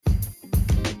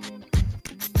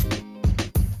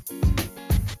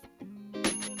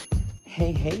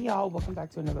Hey, y'all. Welcome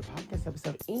back to another podcast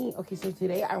episode. Okay, so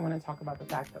today I want to talk about the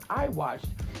fact that I watched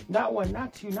not one,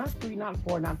 not two, not three, not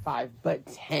four, not five, but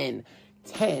 10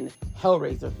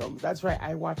 Hellraiser films. That's right.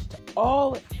 I watched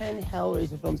all 10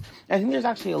 Hellraiser films. I think there's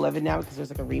actually 11 now because there's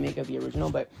like a remake of the original,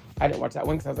 but I didn't watch that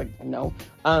one because I was like, no.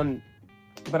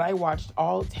 But I watched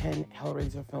all 10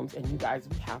 Hellraiser films, and you guys,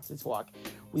 we have to talk.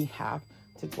 We have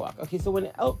to talk. Okay, so when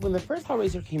the first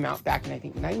Hellraiser came out back in, I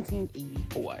think,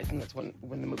 1984, I think that's when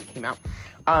the movie came out,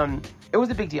 it was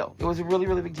a big deal. It was a really,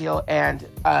 really big deal, and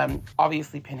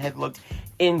obviously Pinhead looked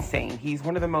insane. He's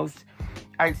one of the most,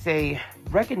 I'd say,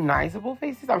 recognizable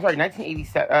faces. I'm sorry,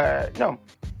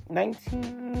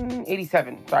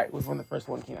 1987, sorry, was when the first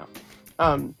one came out.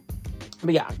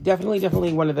 But yeah,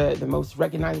 definitely one of the most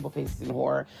recognizable faces in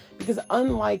horror, because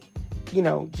unlike,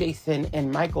 Jason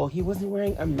and Michael, he wasn't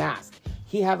wearing a mask.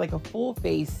 He had like a full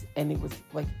face, and it was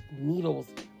like needles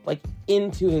like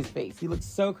into his face. He looked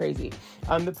so crazy.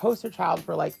 The poster child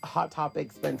for like Hot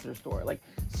Topic Spencer store, like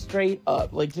straight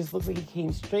up, like just looks like he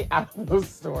came straight out of those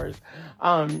stores.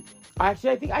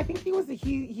 Actually, I think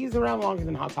he's around longer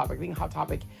than Hot Topic. I think Hot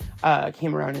Topic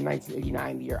came around in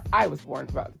 1989, the year I was born,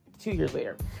 about 2 years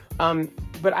later.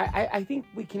 But I think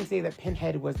we can say that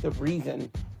Pinhead was the reason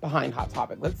behind Hot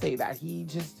Topic. Let's say that. He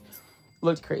just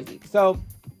looked crazy. So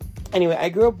anyway, I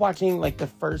grew up watching like the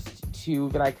first two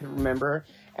that I could remember,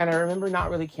 and I remember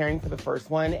not really caring for the first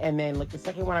one, and then like the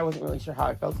second one I wasn't really sure how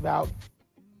I felt about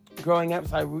growing up,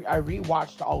 so I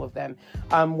rewatched all of them,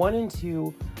 1 and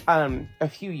 2, a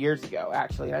few years ago,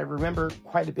 actually. And I remember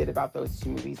quite a bit about those two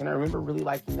movies, and I remember really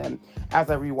liking them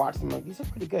as I rewatched them. Like, these are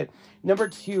pretty good. Number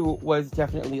 2 was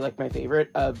definitely like my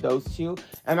favorite of those two.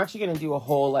 I'm actually going to do a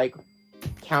whole like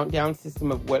countdown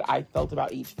system of what I felt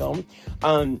about each film.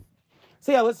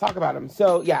 So yeah, let's talk about them.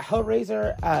 So yeah,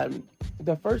 Hellraiser,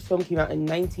 the first film came out in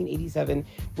 1987,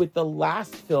 with the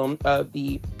last film of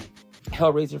the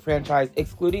Hellraiser franchise,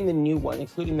 excluding the new one,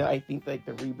 excluding the, I think, like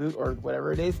the reboot or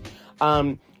whatever it is.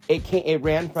 It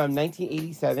ran from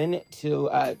 1987 to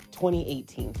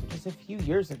 2018, so just a few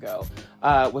years ago,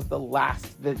 was the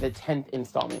last, the 10th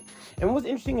installment. And what's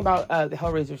interesting about the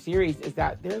Hellraiser series is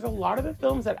that there's a lot of the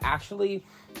films that actually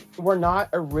were not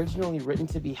originally written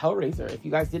to be Hellraiser. If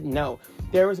you guys didn't know,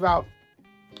 there was about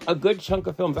a good chunk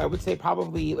of films, I would say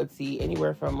probably, let's see,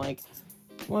 anywhere from like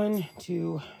 1,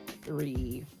 2,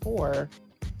 3, 4,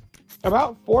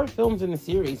 about 4 films in the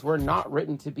series were not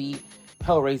written to be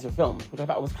Hellraiser films, which I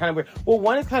thought was kind of weird. Well,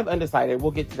 one is kind of undecided.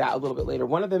 We'll get to that a little bit later.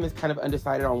 One of them is kind of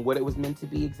undecided on what it was meant to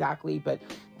be exactly, but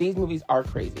these movies are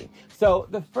crazy. So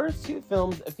the first 2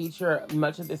 films feature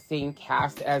much of the same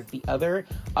cast as the other.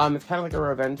 It's kind of like a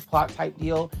revenge plot type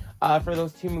deal for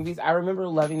those 2 movies. I remember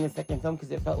loving the second film because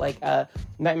it felt like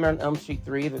Nightmare on Elm Street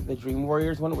 3, the Dream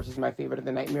Warriors one, which is my favorite of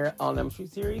the Nightmare on Elm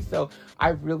Street series. So I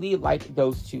really like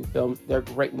those 2 films. They're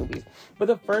great movies. But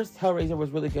the first Hellraiser was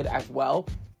really good as well.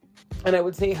 And I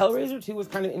would say Hellraiser 2 was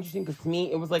kind of interesting because to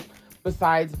me, it was like,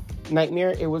 besides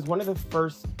Nightmare, it was one of the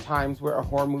first times where a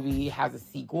horror movie has a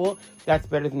sequel that's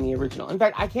better than the original. In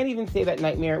fact, I can't even say that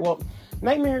Nightmare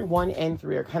 1 and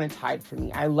 3 are kind of tied for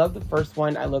me. I love the first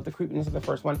one. I love the creepiness of the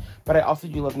first one, but I also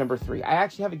do love number 3. I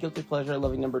actually have a guilty pleasure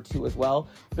loving number 2 as well,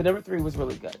 but number 3 was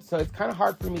really good. So it's kind of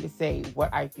hard for me to say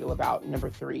what I feel about number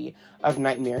 3 of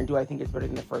Nightmare, and do I think it's better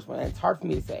than the first one? And it's hard for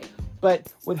me to say.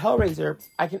 But with Hellraiser,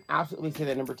 I can absolutely say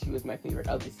that number 2 is my favorite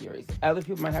of the series. Other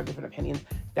people might have different opinions.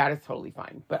 That is totally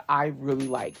fine. But I really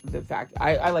like the fact,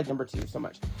 I like number 2 so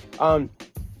much. So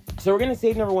we're going to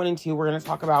save number 1 and 2. We're going to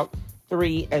talk about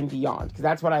 3 and beyond, because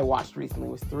that's what I watched recently,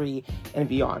 was 3 and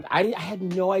beyond. I had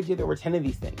no idea there were 10 of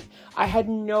these things. I had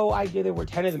no idea there were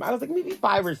 10 of them. I was like, maybe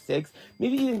 5 or 6,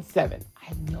 maybe even 7. I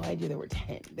had no idea there were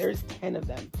 10. There's 10 of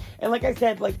them. And like I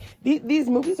said, like, these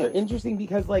movies are interesting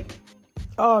because, like,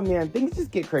 oh man, things just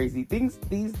get crazy. These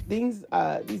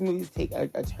movies take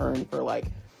a turn for like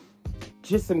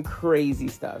just some crazy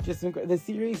stuff. The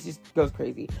series just goes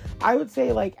crazy. I would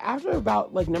say like after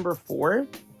about like number 4,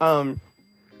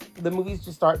 the movies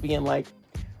just start being like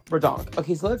redonk.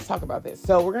 Okay, so let's talk about this.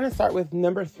 So we're gonna start with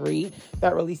number 3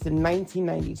 that released in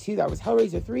 1992. That was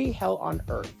Hellraiser 3: Hell on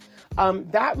Earth.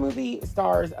 That movie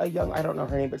stars a young, I don't know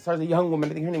her name, but stars a young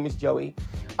woman. I think her name is Joey.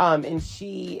 And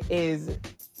she is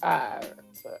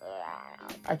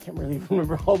I can't really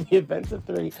remember all the events of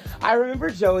 3. I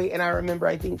remember Joey, and I remember,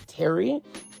 I think Terry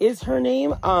is her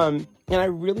name. And I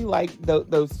really like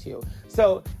those 2.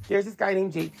 So there's this guy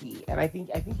named JP, and I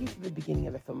think he's at the beginning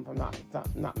of the film, if I'm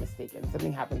not mistaken.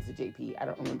 Something happens to JP. I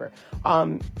don't remember.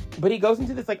 But he goes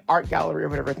into this like art gallery or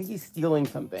whatever. I think he's stealing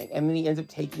something, and then he ends up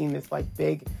taking this like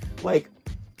big, like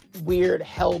weird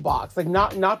hell box, like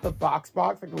not the box,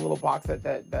 like the little box that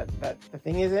the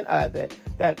thing isn't,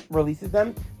 that releases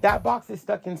them. That box is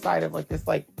stuck inside of like this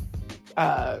like,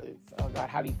 oh God,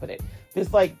 how do you put it?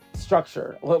 This like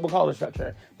structure, we'll call it a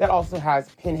structure, that also has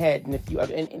Pinhead and a few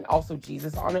other, and also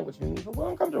Jesus on it, which made me feel a little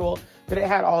uncomfortable, but it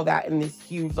had all that in this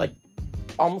huge, like,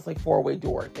 almost like four-way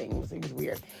door thing. It was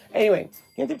weird. Anyway,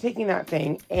 he ends up taking that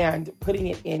thing and putting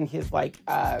it in his like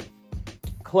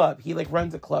club. He like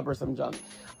runs a club or some junk.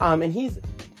 And he's,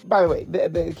 by the way,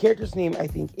 the character's name I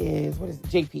think is, what is it?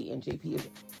 JP, and JP is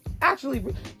actually,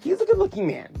 he's a good-looking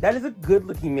man. That is a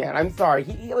good-looking man. I'm sorry.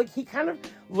 He kind of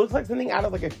looks like something out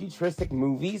of like a futuristic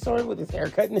movie, sort of, with his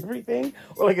haircut and everything,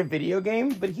 or like a video game.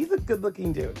 But he's a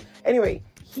good-looking dude. Anyway,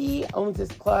 he owns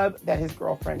this club that his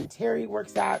girlfriend Terry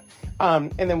works at.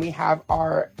 And then we have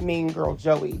our main girl,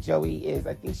 Joey. Joey is,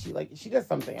 I think she does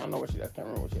something. I don't know what she does. Can't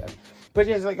remember what she does. But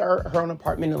she has like her own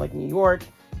apartment in like New York.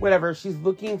 Whatever. She's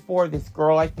looking for this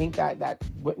girl, I think, that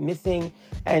went missing.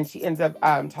 And she ends up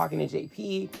talking to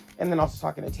JP and then also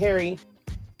talking to Terry.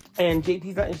 And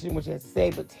JP's not interested in what she has to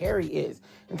say, but Terry is.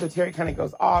 And so Terry kind of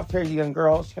goes off. Terry's a young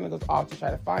girl. She kind of goes off to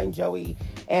try to find Joey.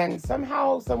 And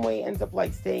somehow, some way, ends up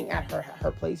like staying at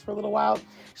her place for a little while.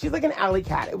 She's like an alley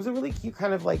cat. It was a really cute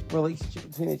kind of like relationship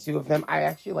between the two of them. I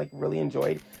actually like really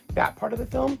enjoyed that part of the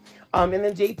film. And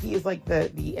then JP is like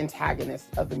the antagonist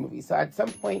of the movie. So at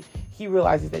some point, he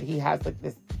realizes that he has like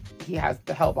this, he has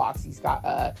the hell box. He's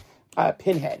got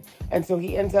Pinhead. And so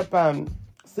he ends up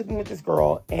sleeping with this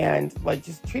girl and like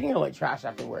just treating her like trash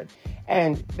afterward.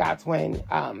 And that's when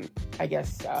I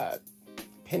guess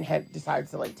Pinhead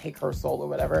decides to like take her soul or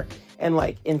whatever and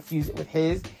like infuse it with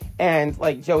his. And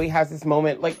like Joey has this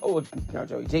moment, like, oh no,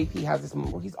 JP has this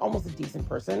moment where he's almost a decent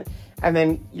person, and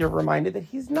then you're reminded that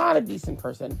he's not a decent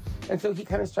person. And so he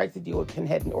kind of strikes a deal with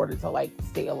Pinhead in order to like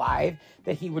stay alive,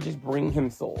 that he would just bring him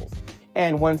souls.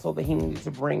 And one soul that he needed to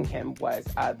bring him was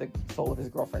the soul of his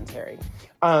girlfriend Terry.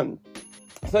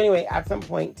 So anyway, at some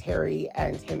point, Terry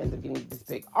and him end up getting this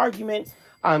big argument.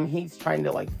 He's trying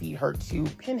to like feed her to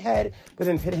Pinhead, but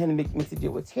then Pinhead makes a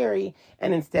deal with Terry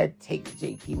and instead takes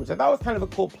JP, which I thought was kind of a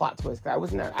cool plot twist. I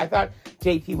thought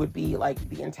JP would be like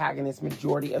the antagonist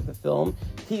majority of the film.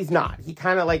 He's not. He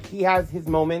kind of like, he has his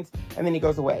moments and then he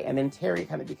goes away. And then Terry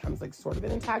kind of becomes like sort of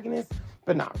an antagonist,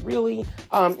 but not really.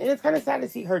 And it's kind of sad to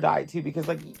see her die too, because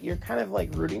like you're kind of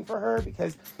like rooting for her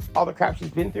because all the crap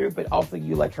she's been through, but also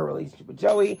you like her relationship with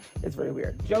Joey. It's very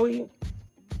weird. Joey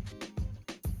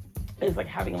is like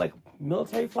having like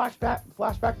military flashback.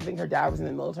 I think her dad was in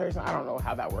the military, so I don't know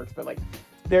how that works, but like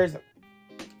there's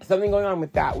something going on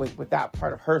with that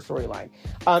part of her storyline.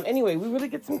 Anyway, we really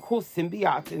get some cool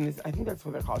symbiotes in this. I think that's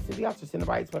what they're called, symbiotes or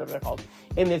Cenobites, whatever they're called,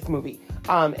 in this movie.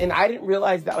 And I didn't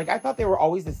realize that. Like I thought they were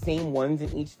always the same ones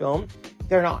in each film.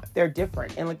 They're not. They're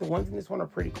different. And like the ones in this one are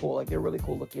pretty cool. Like they're really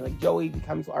cool looking. Like JP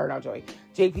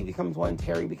becomes one,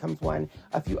 Terry becomes one,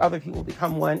 a few other people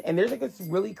become one. And there's like this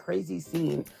really crazy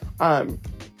scene.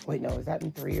 Wait, no, is that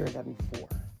in 3 or is that in 4?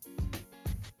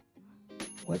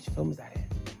 Which film is that in?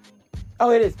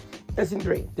 Oh, it is. It's in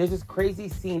 3. There's this crazy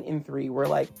scene in 3 where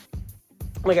like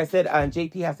I said,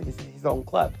 JP has to get his own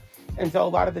club. And so a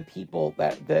lot of the people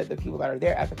that the people that are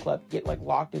there at the club get like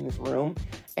locked in this room,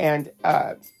 and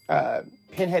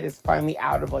Pinhead is finally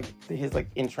out of like his like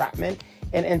entrapment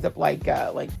and ends up like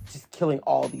just killing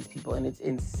all these people, and it's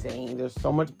insane. There's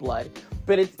so much blood,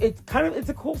 but it's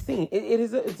a cool scene.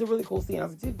 It's a really cool scene. I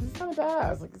was like, dude, this is kind of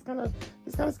badass. Like it's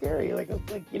kind of scary. Like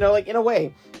you know, like in a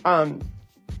way.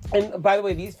 And by the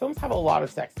way, these films have a lot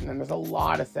of sex in them. There's a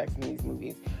lot of sex in these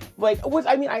movies. Like, which,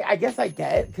 I mean, I guess I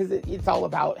get, because it's all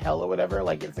about hell or whatever.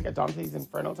 Like, it's like a Dante's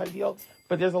Inferno type deal.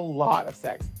 But there's a lot of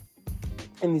sex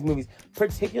in these movies,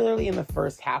 particularly in the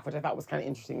first half, which I thought was kind of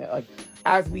interesting. That, like,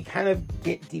 as we kind of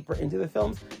get deeper into the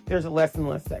films, there's less and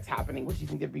less sex happening, which you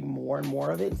think there'd be more and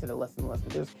more of it instead of less and less.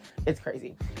 But it's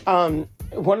crazy. One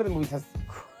of the movies has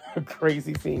a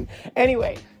crazy scene.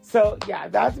 Anyway, so yeah,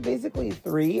 that's basically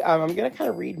 3. I'm gonna kind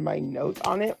of read my notes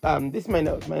on it. This is my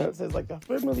notes. My note says like the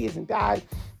third movie isn't bad.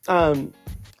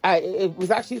 It was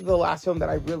actually the last film that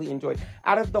I really enjoyed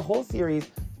out of the whole series.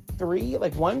 3,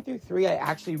 like 1 through 3, I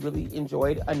actually really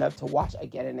enjoyed enough to watch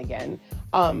again and again.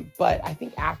 But I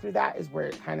think after that is where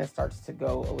it kind of starts to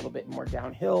go a little bit more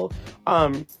downhill.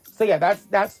 So yeah,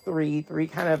 that's 3. 3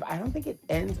 kind of, I don't think it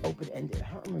ends open-ended.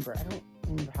 I don't remember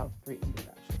how 3 ended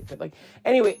actually. But like,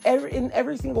 anyway, in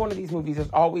every single one of these movies, there's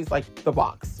always like the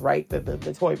box, right?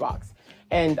 The toy box.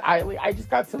 And I just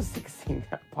got so sick of seeing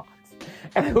that box.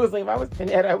 And I was like, if I was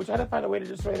Pinhead, I would try to find a way to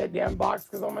destroy that damn box,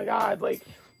 because oh my God, like.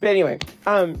 But anyway,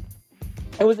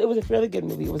 it was a fairly good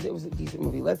movie. It was a decent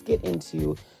movie. Let's get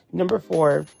into Number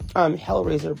 4,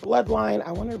 Hellraiser Bloodline.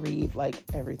 I want to read, like,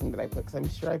 everything that I put, because I'm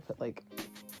sure I put, like,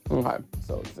 okay,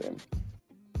 so let's see.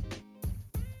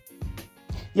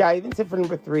 Yeah, I even said for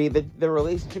number 3, the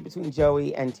relationship between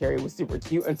Joey and Terry was super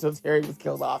cute until Terry was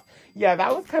killed off. Yeah,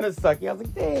 that was kind of sucky. I was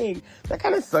like, dang, that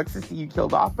kind of sucks to see you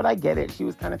killed off, but I get it. She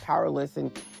was kind of powerless,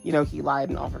 and, you know, he lied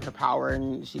and offered her power,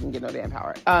 and she didn't get no damn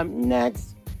power.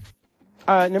 Next,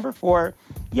 number 4,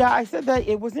 yeah, I said that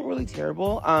it wasn't really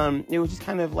terrible. It was just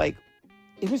kind of, like,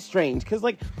 it was strange, because,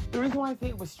 like, the reason why I say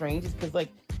it was strange is because,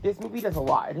 like, this movie does a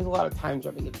lot. It does a lot of time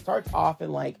jumping. It starts off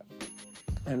in, like,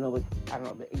 I don't know, the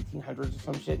 1800s or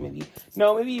some shit, maybe.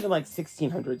 No, maybe even like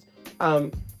 1600s.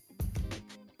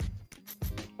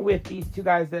 With these 2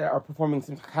 guys that are performing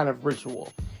some kind of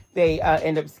ritual. They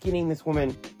end up skinning this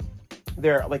woman,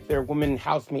 their woman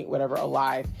housemate, whatever,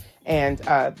 alive. And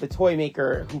the toy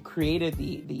maker who created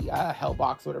the hell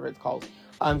box, whatever it's called,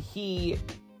 the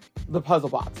puzzle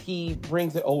box, he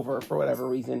brings it over for whatever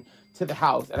reason to the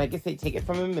house, and I guess they take it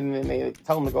from him and then they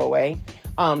tell him to go away.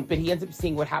 But he ends up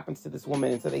seeing what happens to this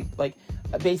woman, and so they, like,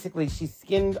 basically she's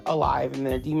skinned alive, and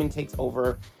then a demon takes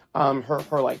over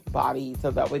her like body,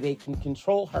 so that way they can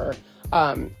control her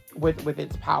with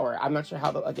its power. I'm not sure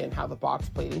how the box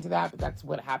played into that, but that's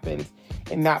what happens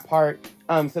in that part.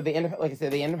 So they end up, like I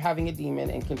said, having a demon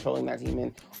and controlling that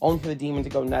demon, only for the demon to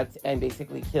go nuts and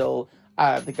basically kill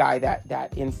the guy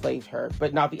that enslaved her,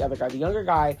 but not the other guy. The younger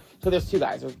guy, so there's 2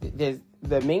 guys. There's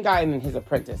the main guy and then his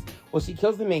apprentice. Well, she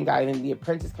kills the main guy, and then the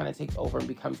apprentice kind of takes over and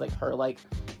becomes like her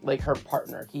her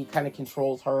partner. He kind of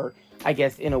controls her, I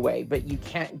guess, in a way, but you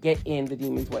can't get in the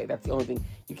demon's way. That's the only thing.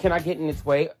 You cannot get in its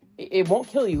way. It won't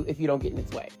kill you if you don't get in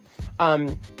its way.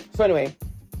 So anyway,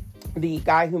 the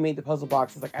guy who made the puzzle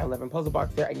box is like, I have 11 puzzle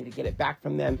box there. I need to get it back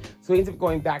from them. So he ends up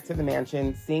going back to the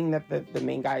mansion, seeing that the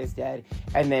main guy is dead,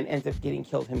 and then ends up getting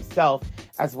killed himself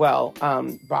as well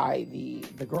by the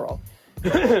girl.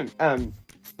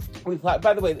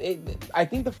 By the way, I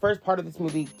think the first part of this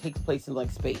movie takes place in,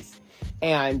 like, space.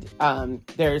 And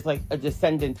there's, like, a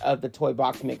descendant of the toy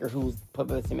box maker who's put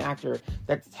by the same actor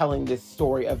that's telling this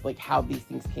story of, like, how these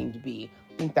things came to be.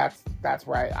 I think that's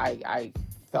where I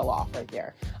fell off right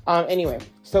there. Anyway,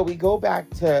 so we go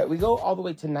all the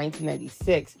way to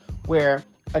 1996, where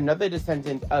another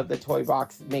descendant of the toy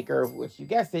box maker, which you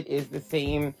guessed it, is the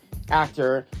same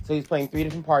actor. So he's playing 3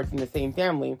 different parts in the same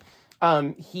family.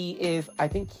 I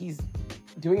think he's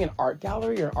doing an art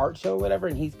gallery or an art show or whatever,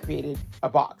 and he's created a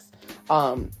box.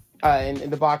 And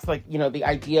the box, like, you know, the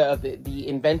idea of the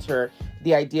inventor,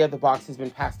 the idea of the box has been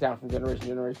passed down from generation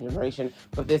to generation,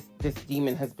 but this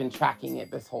demon has been tracking it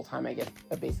this whole time, I guess,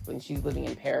 basically. And she's living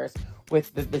in Paris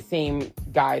with the same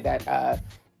guy that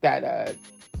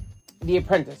the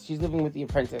apprentice. She's living with the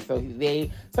apprentice. So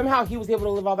somehow he was able to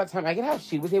live all that time. I get how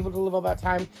she was able to live all that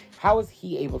time. How was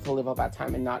he able to live all that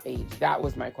time and not age? That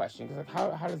was my question. Because,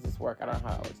 like, how does this work? I don't know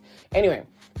how it works. Anyway,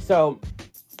 so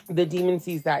the demon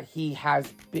sees that he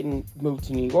has been moved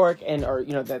to New York,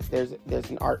 that there's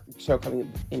an art show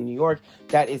coming in New York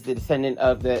that is the descendant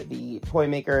of the toy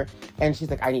maker, and she's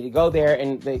like, I need to go there,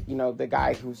 and the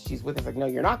guy who she's with is like, no,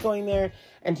 you're not going there,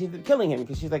 and she's killing him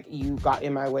because she's like, you got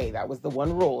in my way. That was the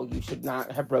one rule you should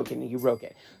not have broken, and you broke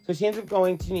it. So she ends up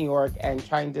going to New York and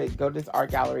trying to go to this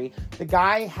art gallery. The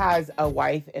guy has a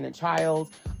wife and a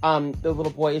child. The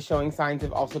little boy is showing signs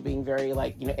of also being very,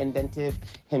 like, inventive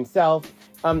himself,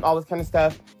 all this kind of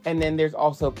stuff. And then there's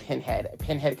also Pinhead.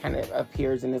 Pinhead kind of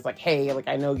appears and is like, hey, like,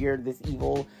 I know you're this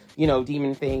evil,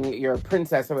 demon thing. You're a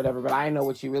princess or whatever, but I know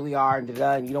what you really are, and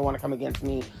you don't want to come against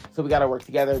me. So we got to work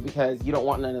together because you don't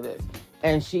want none of this.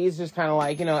 And she's just kind of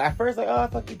like, at first like, oh,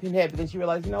 fuck you, Pinhead. But then she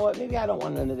realized, you know what? Maybe I don't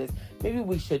want none of this. Maybe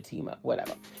we should team up,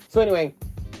 whatever. So anyway,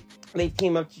 they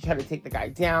team up to try to take the guy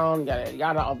down, yada,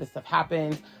 yada, all this stuff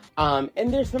happens.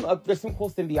 And there's some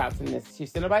cool symbiotes in this.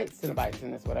 Cenobites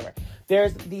in this, whatever.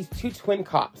 There's these 2 twin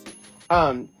cops,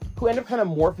 who end up kind of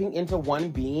morphing into one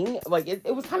being. Like,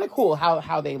 it was kind of cool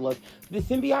how they look. The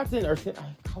symbiotes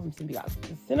I call them symbiotes.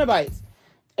 The Cenobites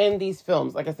in these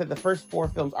films, like I said, the first 4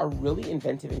 films are really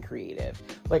inventive and creative.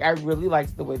 Like, I really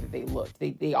liked the way that they looked.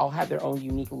 They all had their own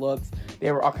unique looks.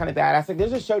 They were all kind of badass. Like,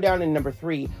 there's a showdown in number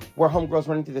 3 where homegirl's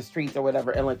running through the streets or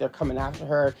whatever, and, like, they're coming after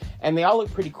her, and they all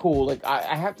look pretty cool. Like,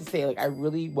 I have to say, like, I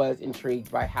really was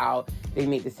intrigued by how they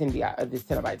made the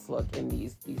Cenobites look in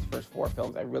these first 4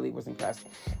 films. I really was impressed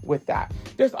with that.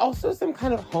 There's also some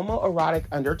kind of homoerotic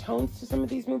undertones to some of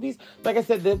these movies. Like I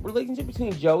said, the relationship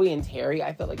between Joey and Terry,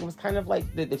 I felt like it was kind of like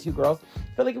the 2 girls.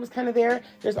 I felt like it was kind of there.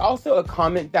 There's also a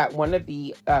comment that one of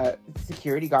the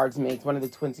security guards makes, one of the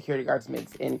twin security guards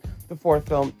makes in the 4th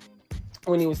film,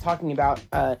 when he was talking about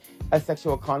a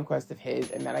sexual conquest of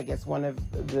his, and that I guess one of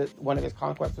his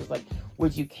conquests was like,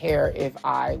 would you care if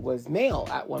I was male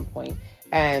at one point?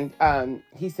 And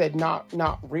he said,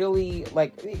 not really,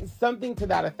 like something to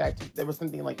that effect. There was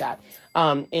something like that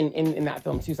in that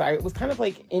film too. So I was kind of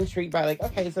like intrigued by like,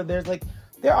 okay, so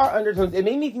there are undertones. It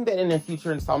made me think that in a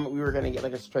future installment we were going to get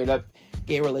like a straight up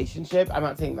gay relationship. I'm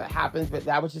not saying that happens, but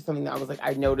that was just something that I was like,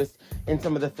 I noticed in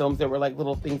some of the films there were like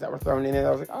little things that were thrown in, and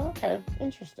I was like, oh, okay,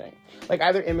 interesting. Like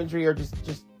either imagery or just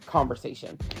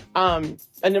conversation. And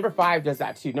number 5 does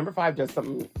that too. Number 5 does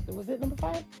something. Was it number 5?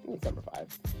 I think it's number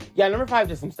 5. Yeah, number 5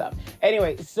 does some stuff.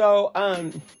 Anyway, so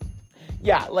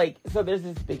yeah, like, so there's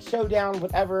this big showdown,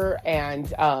 whatever, and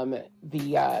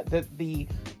the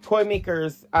toy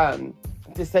maker's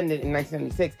descendant in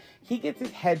 1996, he gets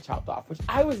his head chopped off, which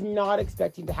I was not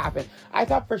expecting to happen. I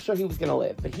thought for sure he was going to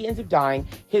live, but he ends up dying.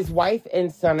 His wife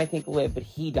and son, I think, live, but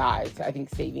he dies, I think,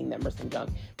 saving them or some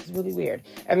junk. It's really weird.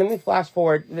 And then we flash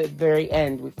forward, the very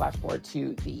end, we flash forward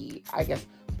to the, I guess,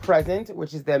 present,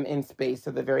 which is them in space,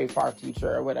 so the very far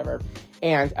future or whatever.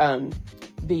 And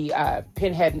the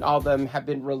Pinhead and all of them have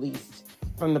been released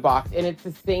from the box, and it's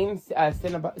the same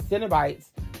Cenobites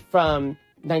from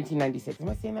 1996. Am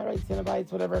I saying that right?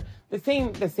 Cenobites, whatever. The same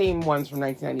ones from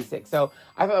 1996. So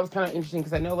I thought that was kind of interesting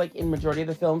because I know like in majority of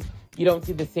the films, you don't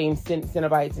see the same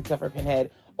Cenobites except for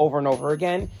Pinhead over and over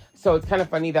again. So it's kind of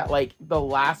funny that like the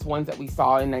last ones that we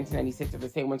saw in 1996 are the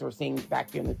same ones we're seeing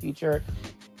back here in the future.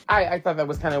 I thought that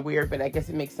was kind of weird, but I guess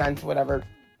it makes sense, whatever.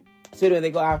 So anyway, they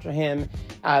go after him,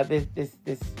 this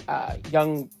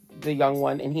young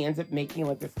one, and he ends up making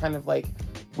like this kind of like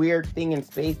weird thing in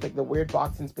space, like the weird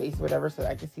box in space, whatever. So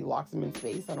I guess he locks him in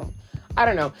space. I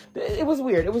don't know. It was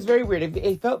weird. It was very weird.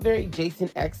 It felt very Jason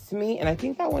X to me. And I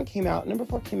think that one came out, number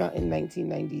 4 came out in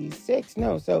 1996.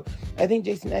 No, so I think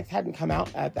Jason X hadn't come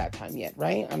out at that time yet,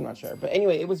 right? I'm not sure. But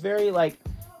anyway, it was very like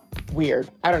weird.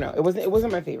 I don't know. It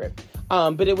wasn't my favorite.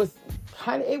 But it was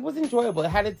enjoyable. It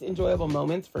had its enjoyable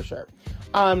moments for sure.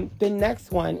 The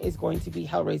next one is going to be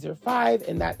Hellraiser 5,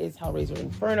 and that is Hellraiser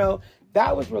Inferno.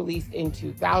 That was released in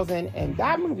 2000, and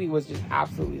that movie was just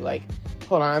absolutely like,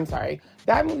 hold on, I'm sorry.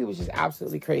 That movie was just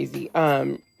absolutely crazy.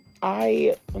 Let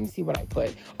me see what I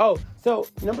put. Oh, so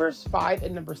numbers 5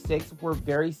 and number 6 were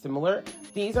very similar.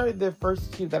 These are the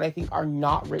first 2 that I think are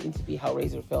not written to be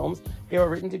Hellraiser films. They were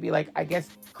written to be like, I guess,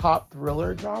 cop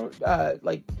thriller drama,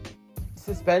 like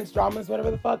suspense dramas,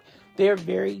 whatever the fuck. They're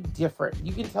very different.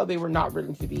 You can tell they were not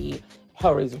written to be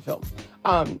Hellraiser films.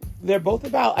 They're both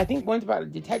about, I think one's about a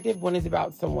detective, one is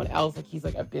about someone else, like he's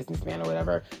like a businessman or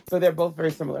whatever. So they're both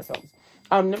very similar films.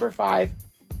 Number 5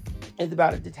 is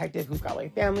about a detective who's got like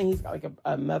a family. He's got like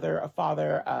a mother, a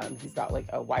father. He's got like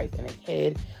a wife and a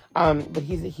kid. But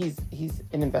he's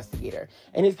an investigator,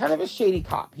 and he's kind of a shady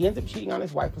cop. He ends up cheating on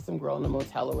his wife with some girl in a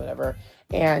motel or whatever,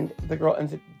 and the girl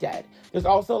ends up dead. There's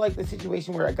also like the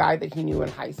situation where a guy that he knew in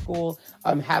high school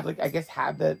had like, I guess,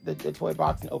 had the toy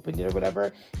box and opened it or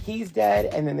whatever. He's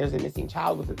dead, and then there's a missing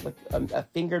child with like a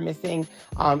finger missing.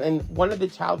 And one of the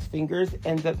child's fingers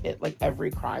ends up at like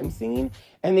every crime scene,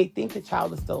 and they think the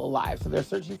child is still alive. So they're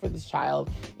searching for this child.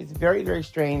 It's very, very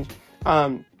strange.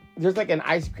 There's like an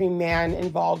ice cream man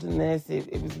involved in this.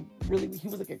 It was really, he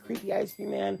was like a creepy ice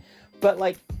cream man, but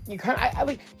like you kind of, I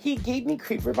like, he gave me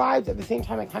creeper vibes. At the same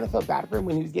time, I kind of felt bad for him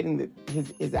when he was getting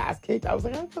his ass kicked. I was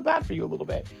like, I feel bad for you a little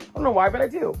bit. I don't know why, but I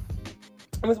do.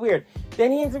 It was weird.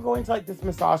 Then he ends up going to like this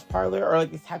massage parlor or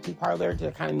like this tattoo parlor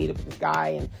to kind of meet up with this guy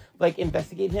and like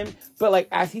investigate him. But like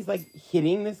as he's like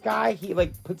hitting this guy, he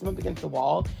like puts him up against the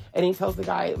wall and he tells the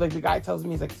guy, like the guy tells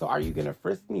him, he's like, so are you gonna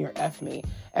frisk me or F me?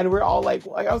 And we're all like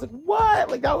I was like,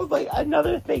 what? Like that was like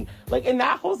another thing. Like, and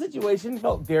that whole situation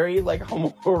felt very like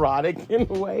homoerotic in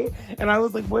a way. And I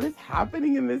was like, what is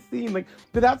happening in this scene? Like,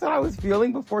 but that's what I was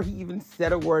feeling before he even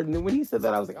said a word. And then when he said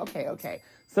that, I was like, okay.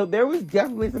 So there was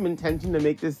definitely some intention to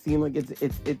make this seem like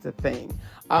it's a thing,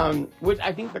 which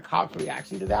I think the cop's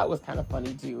reaction to that was kind of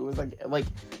funny too. It was like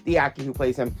the actor who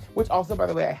plays him, which also, by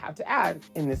the way, I have to add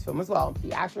in this film as well,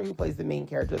 the actor who plays the main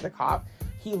character, the cop,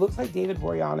 he looks like David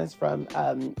Boreanaz from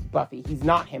Buffy. He's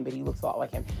not him, but he looks a lot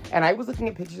like him. And I was looking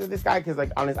at pictures of this guy because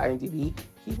like on his IMDb,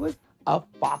 he was a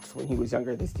fox when he was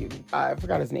younger. This dude, I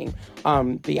forgot his name,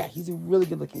 but yeah, he's a really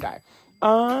good looking guy.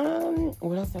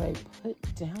 What else did I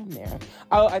put down there?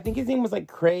 Oh, I think his name was like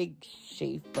Craig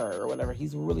Schaefer or whatever.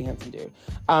 He's a really handsome dude.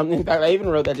 In fact, I even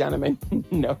wrote that down in my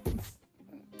notes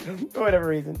for whatever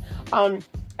reason. And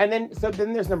then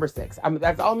there's number 6.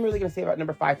 That's all I'm really gonna say about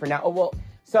number 5 for now. Oh, well,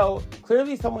 so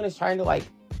clearly someone is trying to like,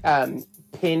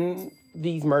 pin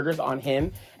these murders on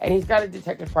him, and he's got a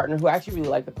detective partner who actually really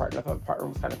liked the partner. I thought the partner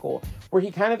was kind of cool, where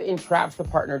he kind of entraps the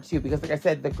partner too, because like I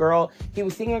said, the girl, he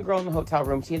was seeing a girl in the hotel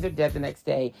room, she ends up dead the next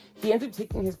day. He ends up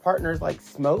taking his partner's like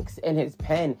smokes and his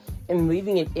pen and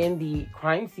leaving it in the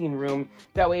crime scene room.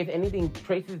 That way, if anything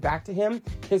traces back to him,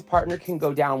 his partner can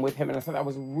go down with him. And I thought that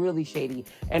was really shady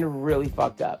and really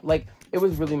fucked up. Like, it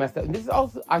was really messed up. And this is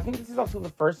also, I think this is also the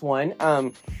first one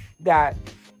that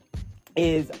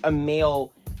is a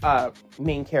male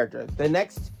main character. The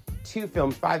next two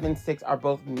films, 5 and 6, are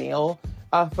both male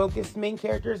focused main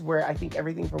characters, where I think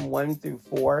everything from 1 through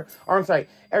 4, or I'm sorry,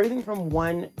 everything from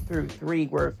 1 through 3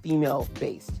 were female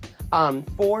based.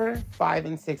 4, 5,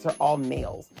 and 6 are all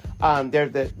males. They're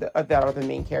that are the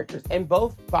main characters. And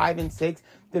both 5 and 6,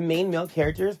 the main male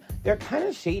characters, they're kind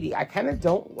of shady. I kind of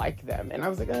don't like them. And I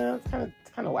was like, it's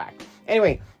kind of whack.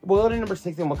 Anyway, we'll go to number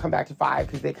 6 and we'll come back to 5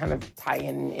 because they kind of tie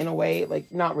in a way. Like,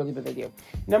 not really, but they do.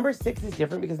 Number 6 is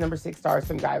different because number 6 stars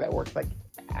some guy that works like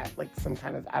at like some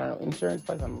kind of, I don't know, insurance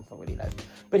place. I don't know what he does.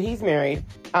 But he's married.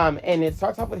 And it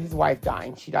starts off with his wife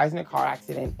dying. She dies in a car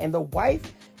accident. And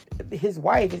his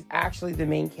wife is actually the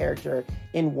main character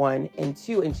in 1 and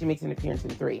 2, and she makes an appearance in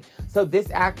 3. So this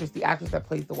actress, the actress that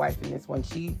plays the wife in this one,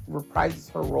 she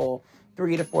reprises her role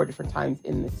 3 to 4 different times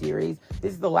in the series.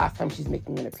 This is the last time she's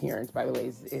making an appearance, by the way,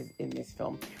 is in this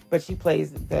film. But she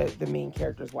plays the main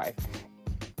character's wife.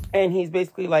 And he's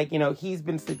basically like, he's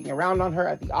been sleeping around on her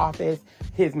at the office.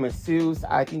 His masseuse,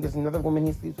 I think there's another woman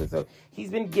he sleeps with. So he's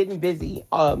been getting busy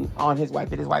on his wife,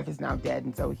 but his wife is now dead.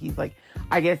 And so he's like,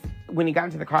 I guess when he got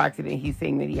into the car accident, he's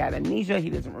saying that he had amnesia. He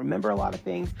doesn't remember a lot of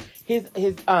things. His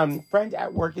friend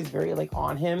at work is very like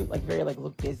on him, like very like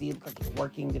look busy, look like he's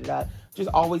working, just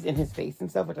always in his face and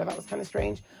stuff, which I thought was kind of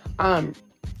strange.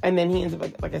 And then he ends up,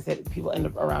 like I said, people end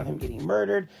up around him getting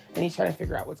murdered, and he's trying to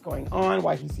figure out what's going on,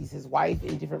 why he sees his wife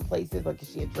in different places, like if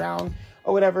she had drowned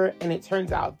or whatever. And it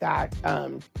turns out that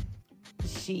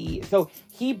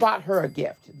he bought her a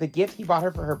gift. The gift he bought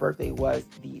her for her birthday was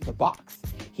the box.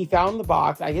 He found the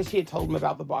box. I guess she had told him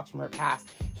about the box from her past.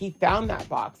 He found that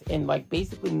box and like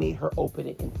basically made her open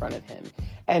it in front of him.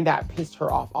 And that pissed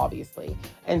her off, obviously.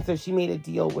 And so she made a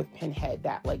deal with Pinhead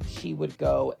that like she would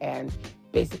go and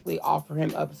basically offer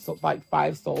him up like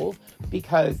 5 souls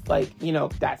because like,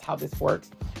 that's how this works.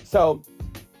 So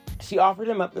she offered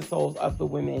him up the souls of the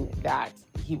women that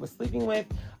he was sleeping with,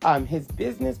 his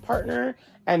business partner,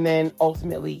 and then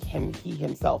ultimately he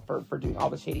himself for doing all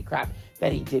the shady crap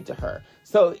that he did to her.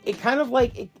 So it kind of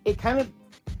like, it kind of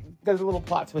does a little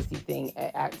plot twisty thing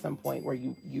at some point where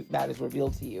you that is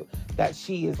revealed to you that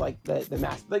she is like the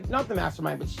master, like not the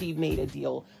mastermind, but she made a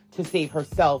deal to save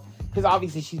herself because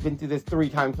obviously she's been through this 3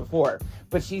 times before,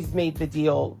 but she's made the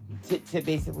deal to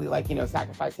basically like,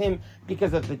 sacrifice him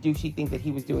because of the douchey things that he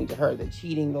was doing to her, the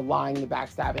cheating, the lying, the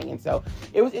backstabbing. And so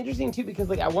it was interesting too, because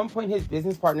like at one point his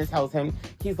business partner tells him,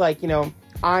 he's like,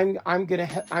 I'm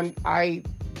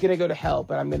gonna go to hell,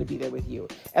 but I'm gonna be there with you.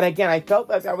 And again, I felt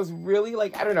that was really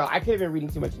like, I don't know, I could have been reading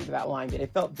too much into that line, but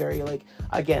it felt very like,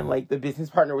 again, like the business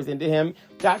partner was into him.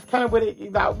 That's kind of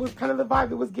that was kind of the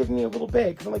vibe it was giving me a little bit,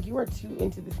 because I'm like, you are too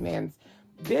into this man's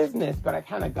business, but I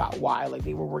kind of got why, like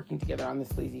they were working together on this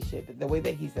sleazy shit. But the way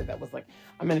that he said that was like,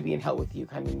 I'm gonna be in hell with you,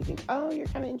 kind of made me think, oh, you're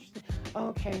kind of interested.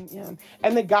 Okay, yeah.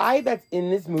 And the guy that's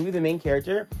in this movie, the main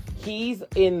character, he's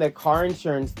in the car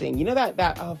insurance thing. You know that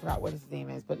I forgot what his name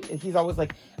is, but he's always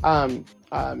like,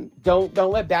 don't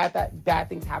let bad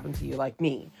things happen to you, like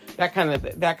me. That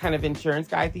kind of insurance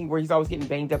guy thing where he's always getting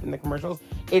banged up in the commercials.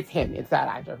 It's him. It's that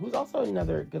actor who's also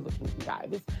another good-looking guy.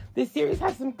 This series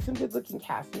has some good-looking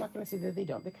cast. I'm not gonna say that they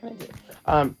don't. They kind of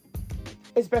do.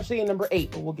 Especially in number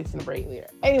 8, but we'll get to number 8 later.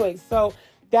 Anyway, so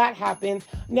that happens.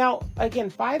 Now, again,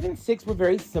 5 and 6 were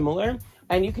very similar,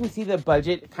 and you can see the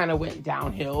budget kind of went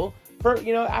downhill for,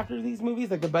 after these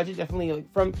movies. Like the budget definitely,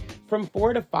 like from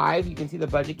 4 to 5, you can see the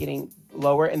budget getting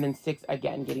lower, and then 6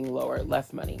 again getting lower,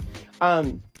 less money.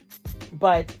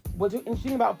 But what's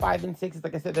interesting about 5 and 6 is,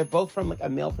 like I said, they're both from like a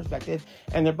male perspective,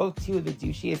 and they're both 2 of the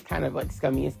douchiest, kind of like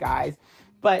scummiest guys.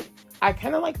 But I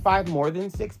kind of like 5 more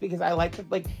than 6 because I like that,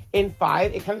 like in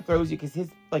 5, it kind of throws you because his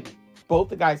like both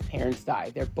the guy's parents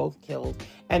die. They're both killed.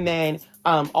 And then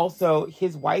also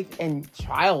his wife and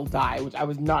child die, which I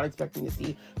was not expecting to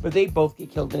see, but they both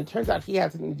get killed. And it turns out he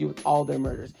had something to do with all their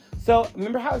murders. So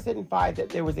remember how I said in 5 that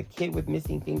there was a kid with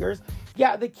missing fingers?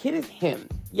 Yeah, the kid is him.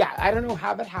 Yeah, I don't know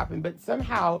how that happened, but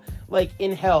somehow, like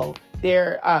in hell,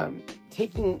 they're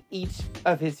taking each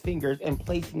of his fingers and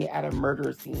placing it at a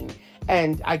murder scene.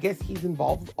 And I guess he's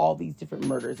involved with all these different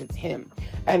murders. It's him.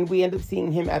 And we end up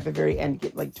seeing him at the very end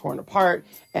get like torn apart,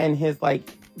 and his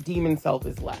like demon self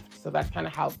is left. So that's kind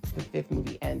of how the 5th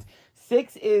movie ends.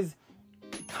 6 is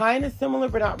kind of similar,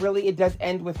 but not really. It does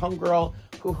end with homegirl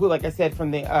who like I said, from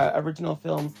the original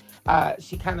films,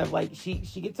 she kind of like, she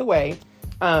gets away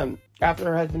after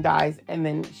her husband dies, and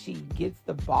then she gets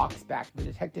the box back. The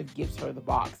detective gives her the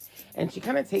box, and she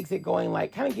kind of takes it going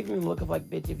like, kind of giving me the look of like,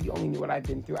 bitch, if you only knew what I've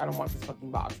been through, I don't want this fucking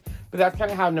box. But that's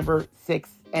kind of how number 6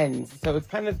 ends. So it's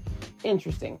kind of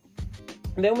interesting.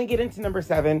 And then we get into number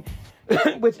 7,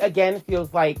 which again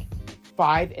feels like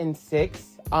 5 and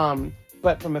 6,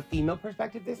 but from a female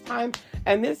perspective this time.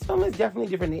 And this film is definitely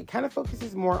different. It kind of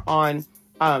focuses more on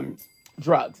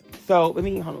drugs. So let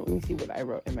me see what I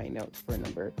wrote in my notes for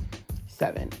number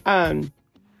 7.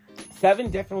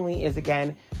 7 definitely is,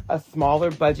 again, a smaller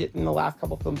budget than the last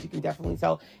couple films. You can definitely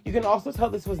tell. You can also tell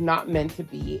this was not meant to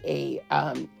be a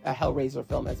Hellraiser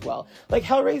film as well. Like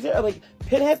Hellraiser, like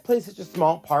Pinhead plays such a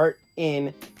small part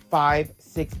in 5,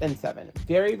 6, and 7.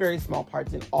 Very, very small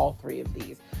parts in all 3 of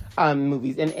these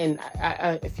movies, and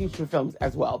future films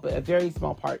as well, but a very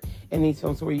small part in these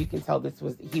films, where you can tell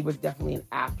he was definitely an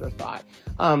afterthought.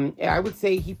 And I would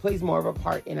say he plays more of a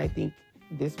part in, I think,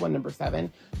 this one, number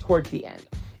 7, towards the end.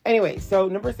 Anyway, so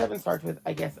number 7 starts with,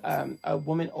 I guess, a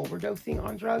woman overdosing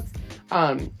on drugs.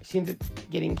 She ends up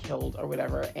getting killed or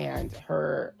whatever, and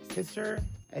her sister,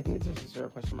 I think it's her sister,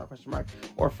 question mark,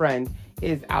 or friend,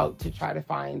 is out to try to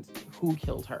find who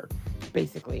killed her,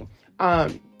 basically.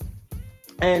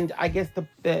 And I guess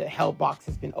the hell box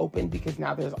has been opened, because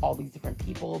now there's all these different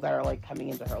people that are like coming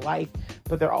into her life,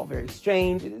 but they're all very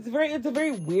strange. It's a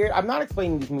very weird, I'm not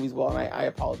explaining these movies well, and I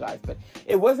apologize, but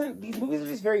these movies are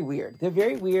just very weird. They're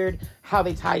very weird how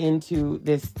they tie into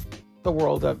the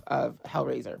world of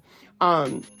Hellraiser.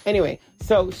 Anyway,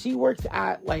 so she works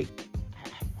at like,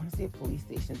 I want to say a police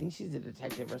station. I think she's a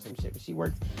detective or some shit, but she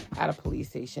works at a police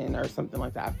station or something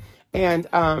like that. And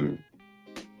I'm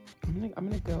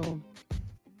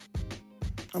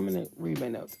gonna read my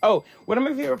notes. Oh, one of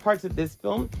my favorite parts of this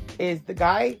film is the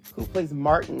guy who plays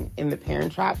Martin in The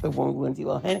Parent Trap, the one with Lindsay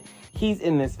Lohan. He's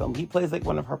in this film. He plays like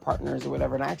one of her partners or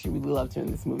whatever, and I actually really loved him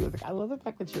in this movie. I was like, I love the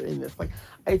fact that you're in this. Like,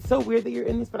 it's so weird that you're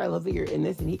in this, but I love that you're in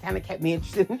this. And he kind of kept me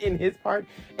interested in his part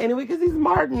anyway, because he's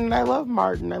Martin. I love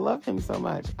Martin. I love him so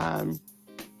much.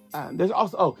 There's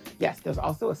also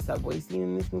a subway scene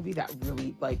in this movie that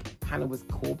really like kind of was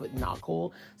cool but not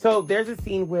cool. So there's a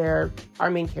scene where our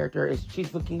main character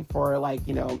she's looking for like,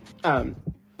 you know,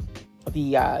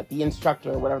 the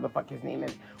instructor, whatever the fuck his name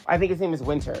is. I think his name is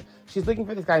Winter. She's looking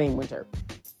for this guy named Winter,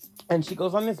 and she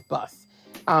goes on this bus,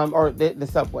 or the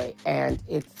subway, and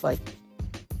it's like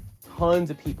tons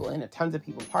of people in it, tons of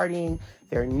people partying.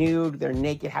 They're nude, they're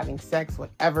naked, having sex,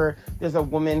 whatever. There's a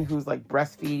woman who's like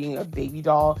breastfeeding a baby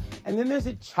doll. And then there's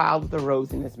a child with a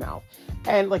rose in his mouth,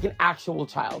 and like an actual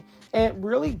child. And it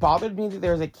really bothered me that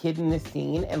there's a kid in this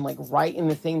scene, and like right in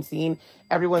the same scene,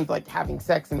 everyone's like having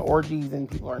sex and orgies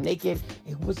and people are naked.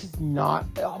 It was just not,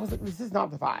 I was like, this is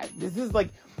not the vibe. This is like,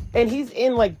 and he's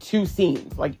in like 2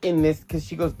 scenes, like in this, because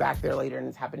she goes back there later and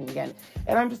it's happening again.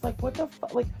 And I'm just like, what the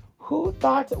fuck? Like, who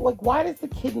thought, like, why does the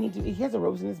kid need to, he has a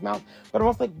rose in his mouth, but I'm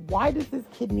also like, why does this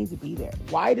kid need to be there?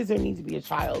 Why does there need to be a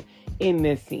child in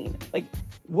this scene? Like,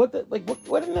 what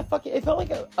in the fuck, it felt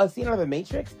like a scene out of The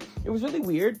Matrix. It was really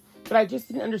weird, but I just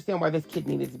didn't understand why this kid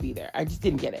needed to be there. I just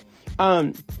didn't get it.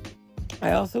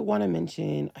 I also want to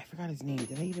mention, I forgot his name.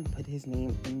 Did I even put his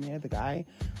name in there? The guy,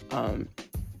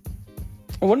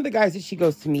 one of the guys that she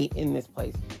goes to meet in this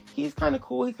place. He's kind of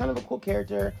cool. He's kind of a cool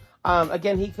character.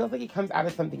 Again, he feels like he comes out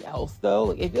of something else, though.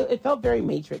 Like, it felt very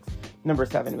Matrix number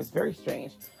 7. It was very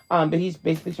strange. But he's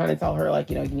basically trying to tell her, like,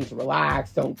 you know, you need to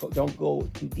relax. Don't go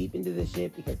too deep into this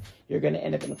shit, because you're going to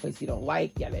end up in a place you don't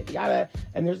like, yada, yada, yada.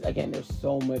 And there's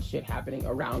so much shit happening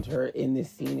around her in this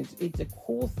scene. It's a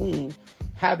cool scene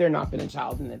had there not been a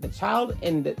child in it. The child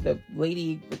and the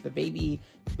lady with the baby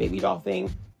doll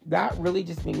thing, that really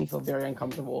just made me feel very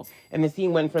uncomfortable. And the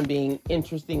scene went from being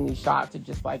interestingly shot to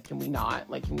just like, can we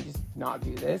just not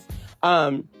do this?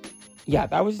 Yeah,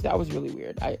 that was really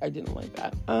weird. I didn't like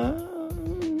that.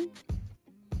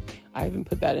 I haven't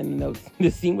put that in the notes.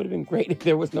 The scene would have been great if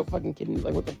there was no fucking kid.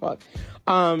 Like, what the fuck?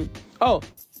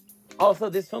 Also,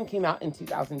 this film came out in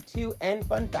 2002. And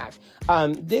fun fact,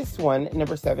 this one,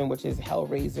 number 7, which is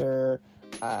Hellraiser.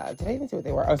 Did I even say what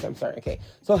they were? Oh, so I'm sorry. Okay.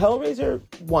 So Hellraiser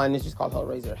 1 is just called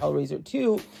Hellraiser. Hellraiser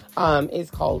 2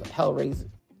 is called Hellraiser.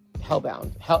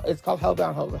 Hellbound. It's called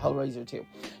Hellbound Hellraiser 2.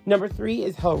 Number 3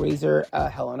 is Hellraiser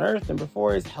Hell on Earth. Number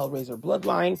 4 is Hellraiser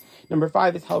Bloodline. Number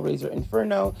 5 is Hellraiser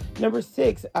Inferno. Number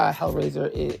 6,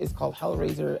 Hellraiser is called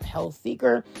Hellraiser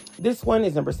Hellseeker. This one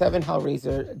is number 7,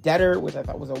 Hellraiser Deader, which I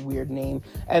thought was a weird name.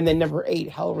 And then number 8,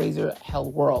 Hellraiser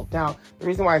Hellworld. Now, the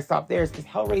reason why I stopped there is because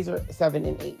Hellraiser 7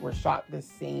 and 8 were shot the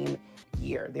same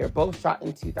year. They were both shot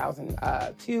in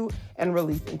 2002 and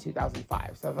released in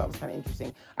 2005. So that was kind of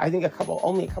interesting. I think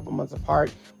only a couple months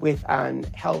apart, with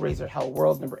Hellraiser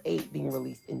Hellworld number 8 being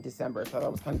released in December. So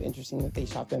that was kind of interesting that they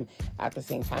shot them at the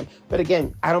same time. But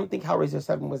again, I don't think Hellraiser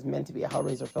 7 was meant to be a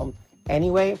Hellraiser film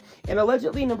anyway. And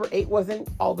allegedly number 8 wasn't,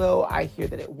 although I hear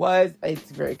that it was.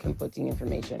 It's very conflicting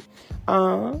information.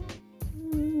 Let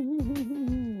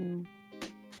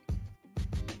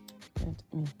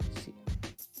me see.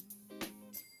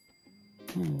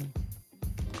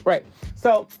 Right.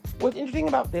 So what's interesting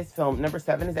about this film, number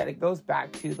 7, is that it goes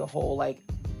back to the whole like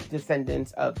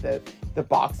descendants of the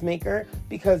box maker,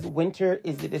 because Winter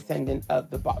is the descendant of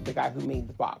the guy who made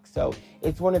the box. So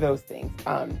it's one of those things.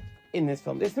 In this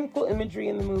film, there's some cool imagery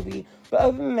in the movie, but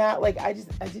other than that, like I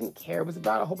didn't care. It was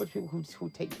about a whole bunch of people who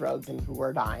take drugs and who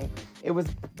are dying. It was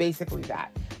basically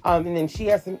that. And then she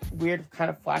has some weird kind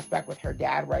of flashback with her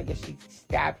dad, where I guess she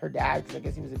stabbed her dad because I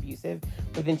guess he was abusive,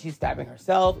 but then she's stabbing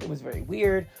herself. It was very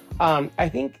weird. I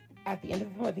think at the end of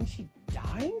the film, I think she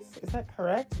dies. Is that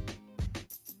correct?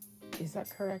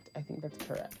 I think that's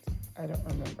correct. I don't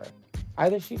remember.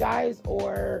 Either she dies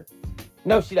or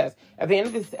no, she does. At the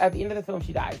end of the film,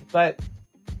 she dies. But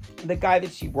the guy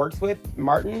that she works with,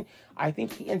 Martin, I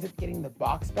think he ends up getting the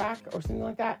box back or something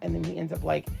like that, and then he ends up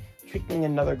like tricking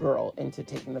another girl into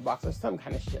taking the box or some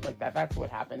kind of shit like that. That's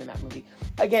what happened in that movie.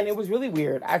 Again, it was really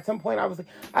weird. At some point in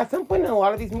a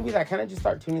lot of these movies, I kind of just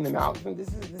start tuning them out. I think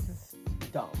this is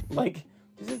dumb. Like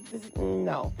this is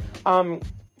no.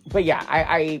 But yeah,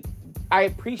 I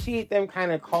appreciate them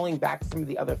kind of calling back some of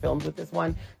the other films with this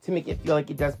one to make it feel like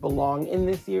it does belong in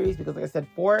this series. Because like I said,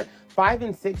 4, 5,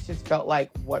 and 6 just felt like,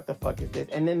 what the fuck is this?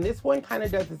 And then this one kind of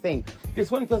does the same.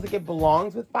 This one feels like it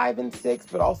belongs with 5 and 6,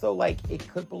 but also like it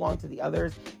could belong to the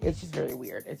others. It's just very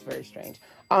weird. It's very strange.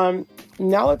 Now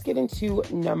let's get into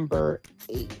number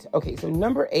 8. Okay, so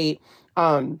number 8,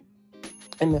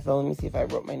 in the film, let me see if I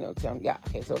wrote my notes down. Yeah,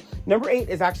 okay, so number 8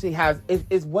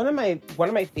 is one of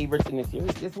my favorites in the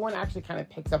series. This one actually kind of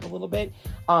picks up a little bit.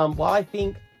 While I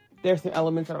think there's some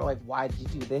elements that are like, why did you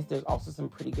do this? There's also some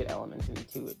pretty good elements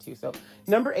into it too. So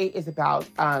number 8 is about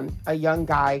a young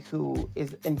guy who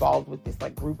is involved with this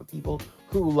like group of people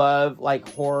who love like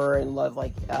horror and love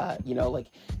like like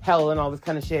hell and all this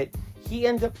kind of shit. He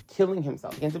ends up killing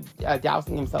himself. He ends up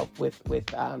dousing himself with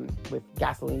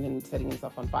gasoline and setting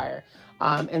himself on fire.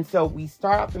 And so we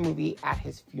start out the movie at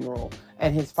his funeral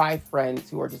and his 5 friends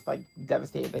who are just like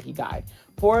devastated that he died.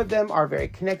 4 of them are very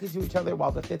connected to each other,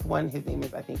 while the 5th one, his name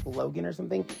is I think Logan or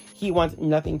something. He wants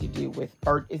nothing to do with,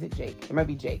 or is it Jake? It might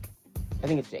be Jake. I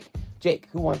think it's Jake. Jake,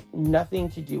 who wants nothing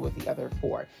to do with the other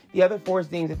 4. The other 4's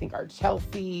names I think are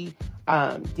Chelsea,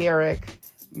 Derek,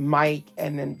 Mike,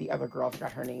 and then the other girl, I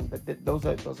forgot her name, but those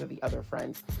are the other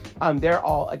friends. They're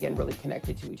all, again, really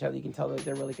connected to each other. You can tell that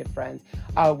they're really good friends.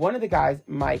 One of the guys,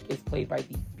 Mike, is played by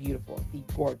the beautiful, the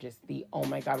gorgeous, the, oh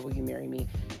my God, will you marry me,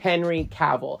 Henry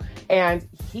Cavill. And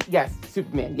yes,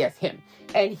 Superman, yes, him.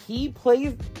 And he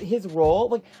plays his role,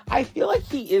 like, I feel like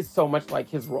he is so much like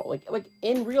his role. Like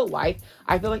in real life,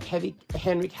 I feel like Henry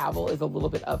Cavill is a little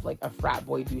bit of, like, a frat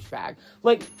boy douchebag.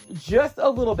 Like, just a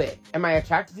little bit. Am I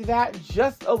attracted to that?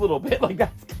 Just a little bit. Like,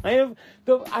 that's kind of,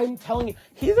 I'm telling you,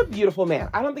 he's a beautiful man.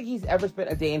 I don't think he's ever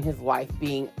spent a day in his life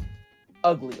being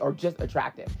ugly or just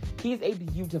attractive. He's a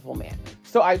beautiful man.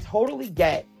 So I totally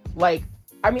get, like,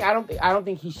 I mean, I don't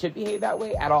think he should behave that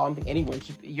way at all. I don't think anyone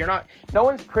should. No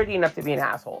one's pretty enough to be an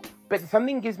asshole. But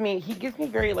he gives me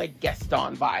very, like,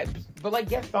 Gaston vibes. But, like,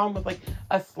 Gaston with, like,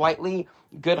 a slightly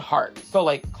good heart. So,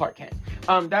 like, Clark Kent.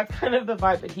 That's kind of the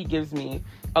vibe that he gives me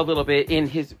a little bit in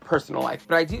his personal life.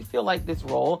 But I do feel like this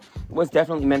role was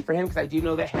definitely meant for him, because I do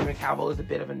know that Henry Cavill is a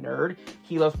bit of a nerd.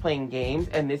 He loves playing games.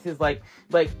 And this is, like,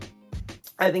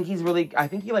 I think he likes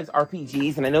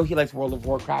RPGs, and I know he likes World of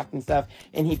Warcraft and stuff,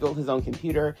 and he built his own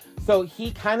computer. So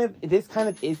this kind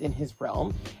of is in his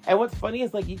realm. And what's funny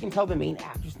is, like, you can tell the main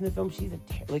actress in the film, she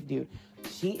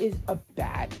is a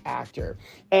bad actor.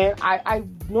 And I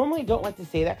normally don't like to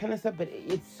say that kind of stuff, but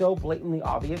it's so blatantly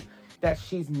obvious that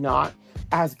she's not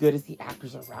as good as the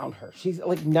actors around her. She's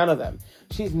like, none of them.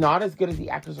 She's not as good as the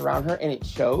actors around her, and it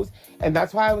shows. And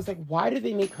that's why I was like, why did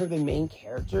they make her the main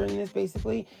character in this,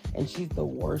 basically? And she's the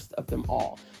worst of them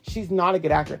all. She's not a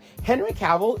good actor. Henry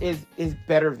Cavill is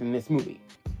better than this movie.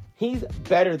 He's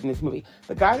better than this movie.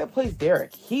 The guy that plays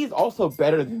Derek, he's also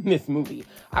better than this movie.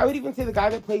 I would even say the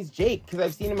guy that plays Jake, because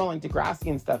I've seen him on like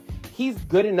Degrassi and stuff, he's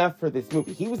good enough for this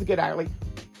movie. He was a good actor. Like,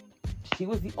 she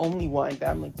was the only one that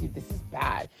I'm like, dude, this is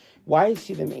bad. Why is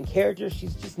she the main character?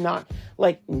 She's just not,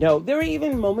 like, no. There were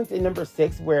even moments in number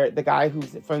 6 where the guy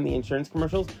who's from the insurance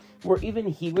commercials, where even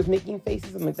he was making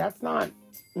faces. I'm like, that's not,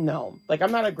 no. Like,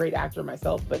 I'm not a great actor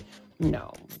myself, but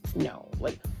no.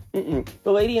 Like,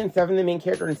 the lady in 7, the main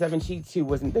character in 7, she too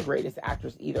wasn't the greatest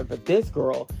actress either. But this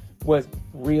girl was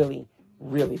really,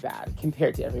 really bad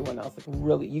compared to everyone else. Like,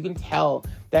 really, you can tell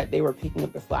that they were picking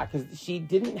up the slack because she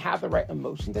didn't have the right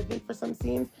emotions, I think, for some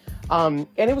scenes. And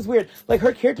it was weird. Like,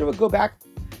 her character would go back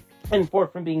and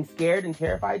forth from being scared and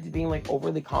terrified to being, like,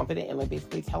 overly confident and, like,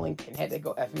 basically telling Pinhead to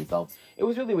go F himself. It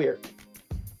was really weird.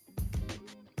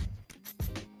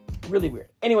 Really weird.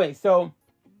 Anyway, so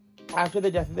after the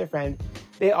death of their friend,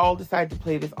 they all decide to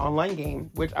play this online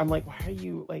game, which I'm like, why are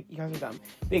you, like, you guys are dumb.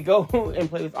 They go and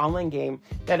play this online game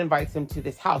that invites them to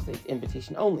this house. It's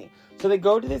invitation only. So they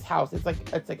go to this house. It's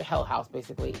like a hell house,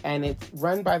 basically. And it's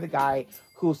run by the guy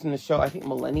who's in the show, I think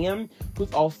Millennium,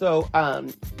 who's also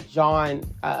John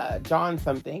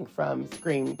something from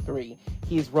Scream 3.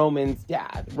 He's Roman's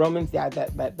dad. Roman's dad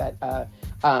that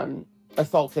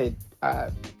assaulted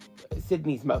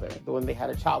Sydney's mother, the one they had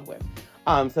a child with.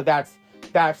 So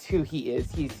that's who he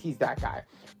is. He's that guy.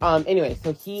 Anyway,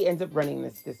 so he ends up running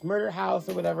this murder house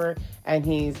or whatever, and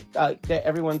he's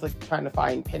everyone's like trying to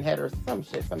find Pinhead or some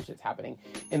shit's happening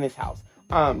in this house.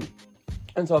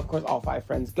 And so of course all 5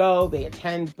 friends go, they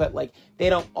attend, but like they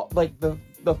don't, like the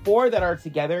 4 that are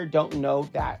together don't know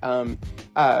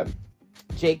that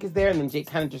Jake is there, and then Jake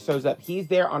kind of just shows up. He's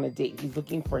there on a date. He's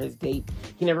looking for his date.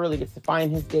 He never really gets to find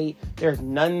his date. There's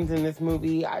nuns in this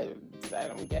movie. I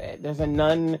don't get it. There's a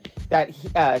nun that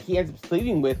he ends up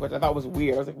sleeping with, which I thought was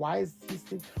weird. I was like, why is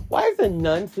the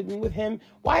nun sleeping with him?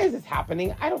 Why is this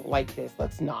happening? I don't like this.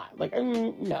 Let's not. Like,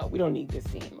 no, we don't need this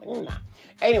scene. Like, nah.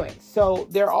 Anyway, so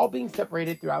they're all being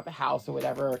separated throughout the house or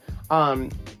whatever.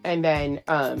 And then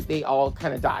they all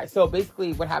kind of die. So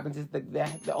basically what happens is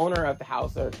the owner of the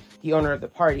house, or the owner of the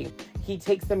party, he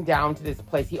takes them down to this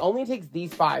place. He only takes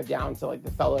these 5 down to like the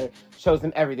cellar, shows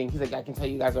them everything. He's like, I can tell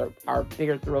you guys are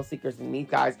bigger thrill seekers than these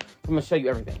guys. So I'm gonna show you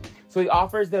everything. So he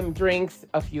offers them drinks.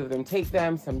 A few of them take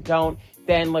them, some don't.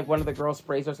 Then like one of the girls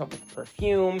sprays herself with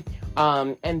perfume.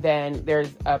 And then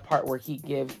there's a part where he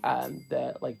gives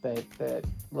the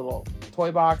little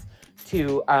toy box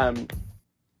to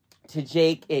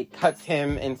Jake. It cuts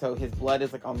him, and so his blood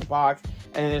is like on the box.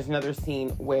 And then there's another scene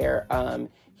where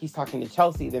he's talking to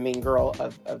Chelsea, the main girl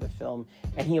of the film,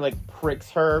 and he like pricks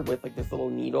her with like this little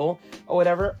needle or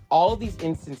whatever. All of these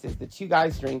instances, the 2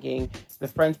 guys drinking, the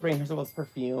friend spraying herself with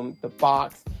perfume, the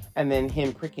box, and then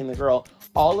him pricking the girl,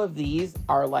 all of these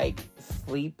are like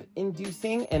sleep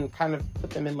inducing and kind of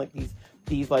put them in like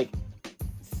these like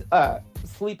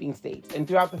sleeping states. And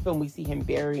throughout the film we see him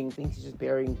burying things. He's just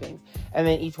burying things, and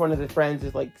then each one of the friends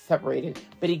is like separated,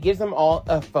 but he gives them all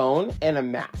a phone and a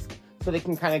mask so they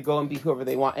can kind of go and be whoever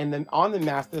they want. And then on the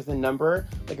mask there's a number,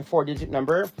 like a 4-digit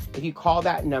number. If you call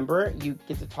that number, you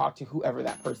get to talk to whoever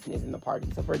that person is in the party.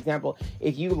 So for example,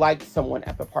 if you like someone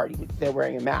at the party but they're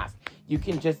wearing a mask, you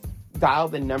can just dial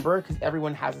the number, because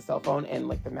everyone has a cell phone and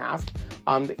like the mask,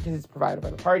 because it's provided by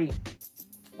the party.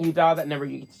 You dial that number,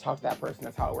 you get to talk to that person.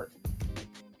 That's how it works.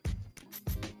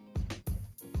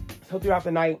 So throughout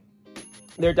the night,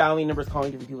 they're dialing numbers,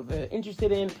 calling different people they're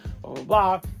interested in, blah, blah,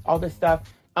 blah, all this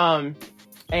stuff. And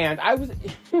I was,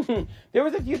 there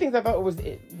was a few things I thought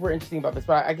were interesting about this,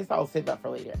 but I guess I'll save that for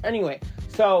later. Anyway,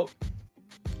 so,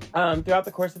 throughout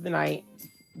the course of the night,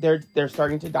 they're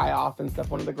starting to die off and stuff.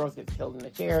 One of the girls gets killed in a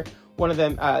chair. One of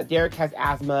them, Derek, has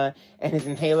asthma, and his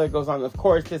inhaler goes on. Of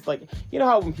course, this, like, you know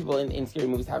how when people in scary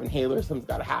movies have inhalers, something's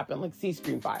got to happen. Like, see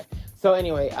Scream 5. So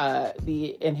anyway,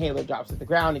 the inhaler drops at the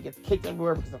ground. It gets kicked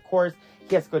everywhere because, of course,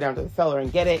 he has to go down to the cellar and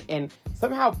get it. And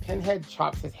somehow Pinhead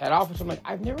chops his head off, which I'm like,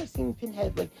 I've never seen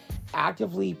Pinhead, like,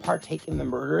 actively partake in the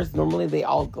murders. Normally, they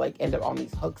all, like, end up on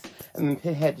these hooks, and then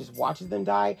Pinhead just watches them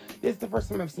die. This is the first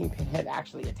time I've seen Pinhead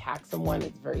actually attack someone.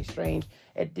 It's very strange.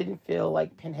 It didn't feel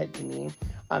like Pinhead to me.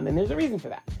 And there's a reason for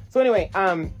that. So anyway,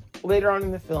 later on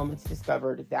in the film, it's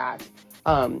discovered that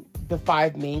the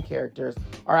 5 main characters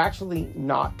are actually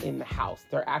not in the house.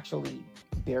 They're actually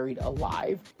buried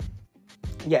alive.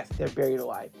 Yes, they're buried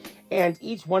alive. And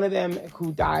each one of them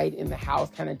who died in the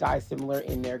house kind of died similar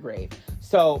in their grave.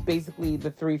 So basically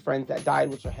the 3 friends that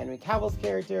died, which are Henry Cavill's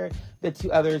character, the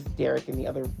 2 others, Derek and the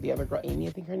other girl, Amy,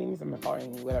 I think her name is, I'm not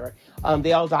following Amy, whatever.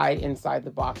 They all died inside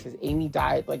the boxes. Amy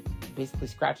died like basically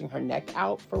scratching her neck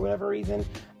out for whatever reason.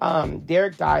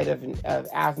 Derek died of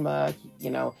asthma, you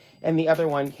know, and the other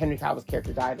one, Henry Cavill's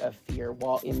character, died of fear.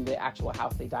 While in the actual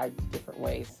house, they died different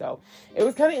ways. So it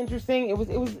was kind of interesting. It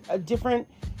was a different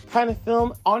kind of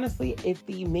film. Honestly, if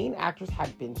the main actors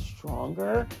had been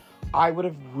stronger, I would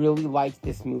have really liked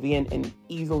this movie and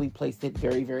easily placed it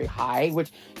very, very high,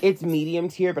 which it's medium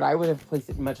tier, but I would have placed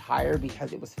it much higher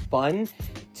because it was fun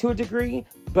to a degree.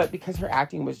 But because her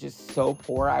acting was just so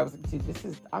poor, I was like,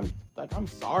 dude, I'm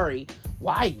sorry.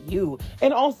 Why you?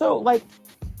 And also, like,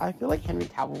 I feel like Henry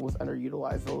Cavill was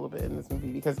underutilized a little bit in this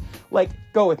movie because, like,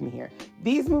 go with me here.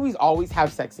 These movies always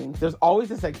have sex scenes. There's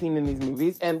always a sex scene in these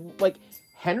movies. And, like,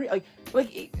 Henry, I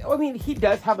mean, he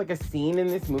does have, like, a scene in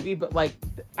this movie, but, like,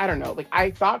 I don't know. Like, I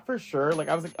thought for sure, like,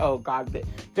 I was like, oh, God,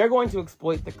 they're going to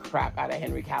exploit the crap out of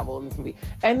Henry Cavill in this movie.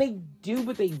 And they do,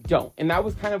 but they don't. And that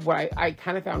was kind of what I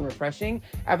kind of found refreshing,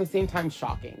 at the same time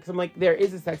shocking. Because I'm like, there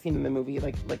is a sex scene in the movie,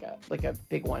 like a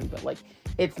big one, but, like,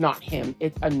 it's not him.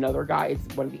 It's another guy.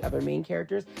 It's one of the other main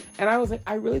characters. And I was like,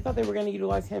 I really thought they were going to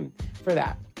utilize him for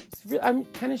that. I'm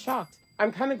kind of shocked.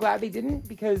 I'm kind of glad they didn't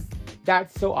because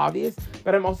that's so obvious,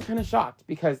 but I'm also kind of shocked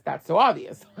because that's so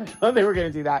obvious. I thought they were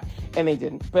going to do that and they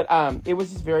didn't. But it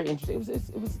was just very interesting.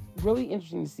 It was really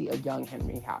interesting to see a young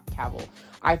Henry Cavill.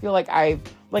 I feel like I've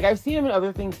seen him in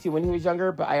other things too when he was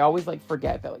younger, but I always like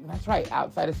forget that, like, that's right,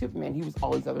 outside of Superman, he was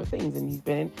all these other things, and he's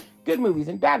been in good movies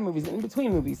and bad movies and in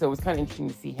between movies. So it was kind of interesting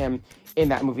to see him in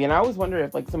that movie. And I always wonder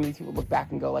if, like, some of these people look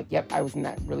back and go like, yep, I was in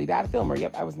that really bad film, or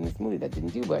yep, I was in this movie that didn't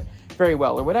do very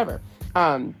well, or whatever.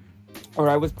 Or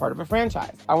I was part of a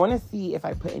franchise. I want to see if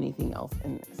I put anything else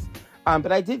in this.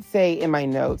 But I did say in my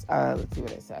notes, let's see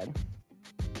what I said.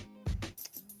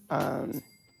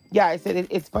 Yeah, I said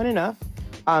it's fun enough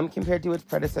compared to its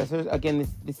predecessors. Again,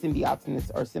 the symbiotes in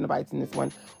this, or Cenobites in this one,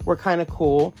 were kind of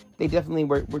cool. They definitely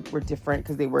were different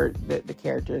because they were the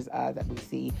characters that we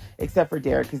see, except for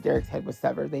Derek, because Derek's head was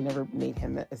severed. They never made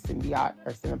him a symbiote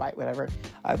or Cenobite, whatever.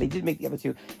 They did make the other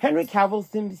 2. Henry Cavill's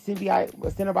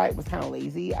Cenobite was kind of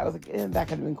lazy. I was like, that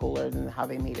could have been cooler than how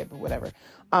they made it, but whatever.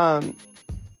 And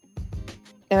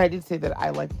I did say that I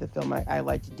liked the film. I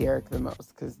liked Derek the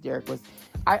most because Derek was...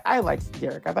 I liked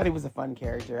Derek. I thought he was a fun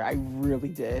character. I really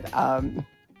did. I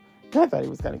thought he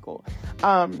was kind of cool.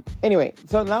 Anyway,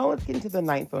 so now let's get into the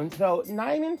 9th one. So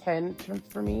 9 and 10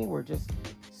 for me were just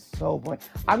so boring.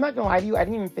 I'm not going to lie to you. I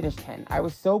didn't even finish 10. I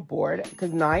was so bored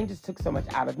because 9 just took so much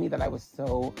out of me that I was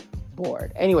so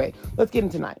bored. Anyway, let's get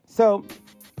into 9. So...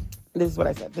 this is what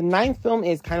I said. The 9th film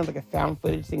is kind of like a found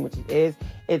footage thing, which it is.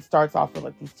 It starts off with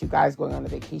like these 2 guys going on a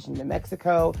vacation to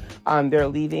Mexico. They're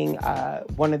leaving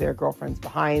one of their girlfriends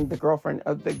behind.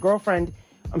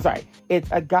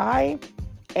 It's a guy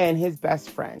and his best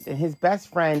friend. And his best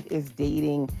friend is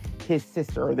dating his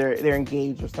sister, or they're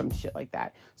engaged or some shit like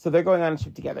that. So they're going on a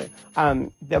trip together.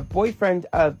 The boyfriend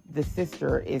of the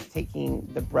sister is taking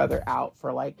the brother out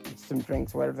for like some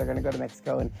drinks or whatever. They're going to go to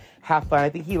Mexico and have fun. I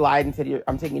think he lied and said,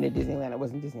 I'm taking you to Disneyland. It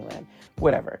wasn't Disneyland.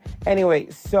 Whatever.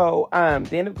 Anyway, so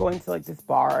they end up going to like this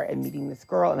bar and meeting this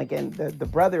girl. And again, the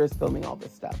brother is filming all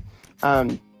this stuff.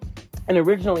 And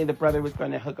originally, the brother was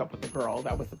going to hook up with the girl.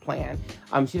 That was the plan.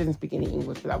 She doesn't speak any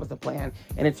English, but that was the plan.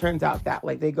 And it turns out that,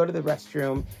 like, they go to the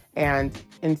restroom, and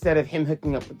instead of him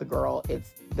hooking up with the girl,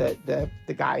 it's the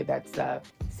guy that's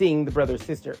seeing the brother's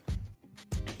sister.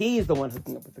 He's the one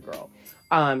hooking up with the girl.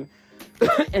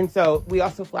 And so we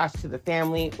also flash to the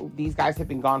family. These guys have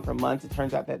been gone for months. It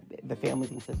turns out that the family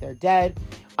thinks that they're dead.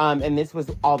 And this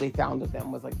was all they found of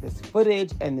them, was like this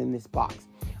footage and then this box.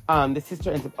 The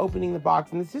sister ends up opening the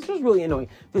box, and the sister's really annoying.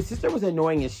 The sister was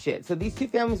annoying as shit. So these 2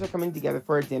 families are coming together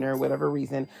for a dinner, whatever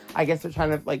reason. I guess they're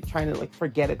trying to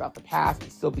forget about the past,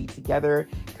 but still be together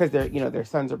because their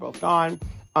sons are both gone.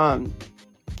 And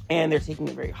they're taking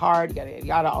it very hard, yada, yada,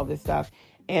 yada, all this stuff.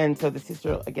 And so the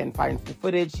sister, again, finds the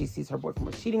footage. She sees her boyfriend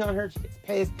was cheating on her. She gets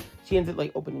pissed. She ends up,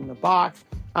 opening the box.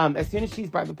 As soon as she's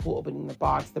by the pool opening the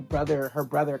box, her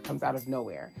brother comes out of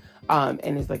nowhere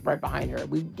and is, right behind her.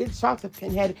 We get shots of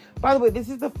Pinhead. By the way, this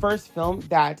is the first film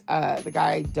that the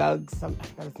guy Doug, I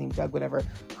forgot his name, Doug, whatever,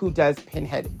 who does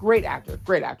Pinhead. Great actor,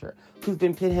 who's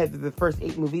been Pinhead for the first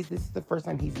 8 movies. This is the first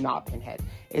time he's not Pinhead.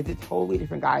 It's a totally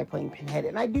different guy playing Pinhead.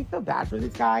 And I do feel bad for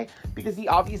this guy because he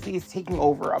obviously is taking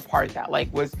over a part that,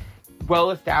 was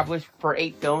well established for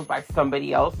 8 films by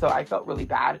somebody else. So I felt really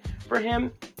bad for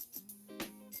him.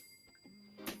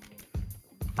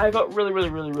 I felt really, really,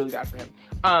 really, really bad for him.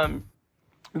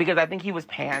 because I think he was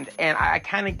panned, and I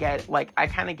kind of get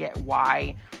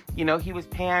why, he was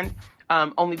panned.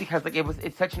 Only because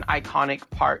it's such an iconic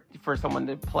part for someone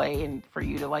to play, and for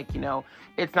you to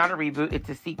it's not a reboot, it's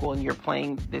a sequel, and you're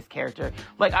playing this character.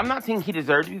 Like, I'm not saying he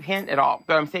deserved to be panned at all,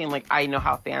 but I'm saying I know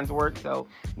how fans work, so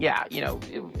yeah,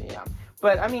 yeah.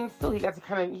 But I mean, still, he got to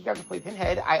play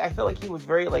Pinhead. I feel like he was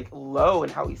very low in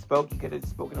how he spoke. He could have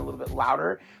spoken a little bit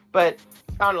louder, but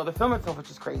I don't know. The film itself was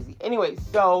just crazy. Anyway,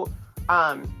 so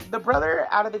the brother,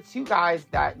 out of the two guys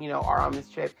that are on this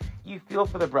trip, you feel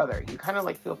for the brother. You kind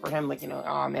of feel for him,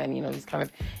 oh man, he's kind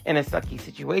of in a sucky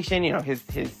situation. His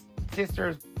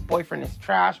sister's boyfriend is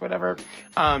trash, whatever.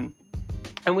 And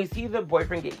we see the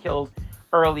boyfriend get killed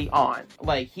early on.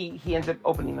 He ends up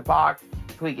opening the box,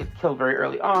 so he gets killed very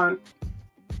early on.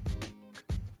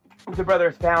 The brother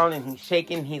is found, and he's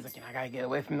shaken. He's like, I gotta get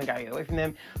away from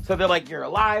them. So they're like, you're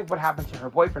alive. What happened to her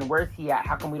boyfriend? Where's he at?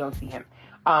 How come we don't see him?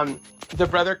 The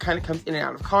brother kind of comes in and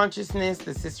out of consciousness.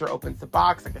 The sister opens the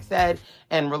box, like I said,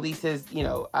 and releases,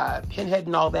 Pinhead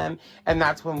and all them. And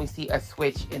that's when we see a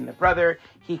switch in the brother.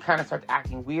 He kind of starts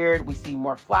acting weird. We see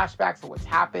more flashbacks of what's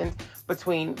happened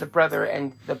between the brother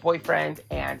and the boyfriend.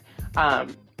 And,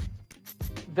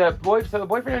 the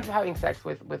boyfriend ends up having sex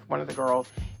with one of the girls,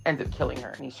 ends up killing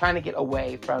her, and he's trying to get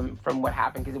away from what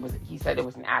happened, because he said it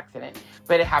was an accident,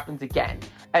 but it happens again.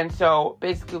 And so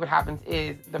basically what happens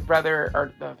is the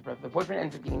boyfriend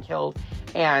ends up getting killed,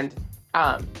 and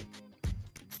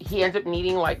he ends up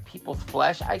needing people's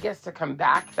flesh, I guess, to come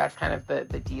back. That's kind of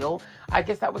the deal, I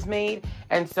guess, that was made.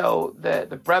 And so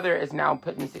the brother is now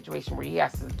put in a situation where he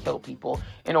has to kill people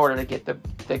in order to get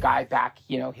the guy back,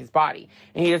 his body.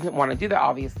 And he doesn't want to do that,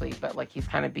 obviously, but he's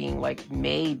kind of being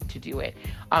made to do it.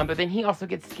 But then he also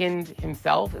gets skinned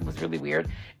himself. It was really weird.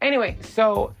 Anyway,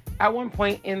 so at one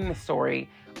point in the story,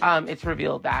 it's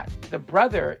revealed that the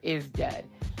brother is dead,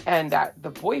 and that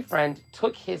the boyfriend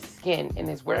took his skin and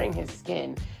is wearing his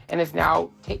skin and has now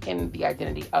taken the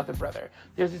identity of the brother.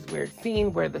 There's this weird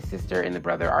scene where the sister and the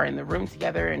brother are in the room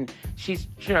together, and she's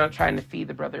trying to feed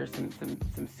the brother some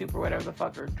soup or whatever the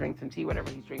fuck, or drink some tea,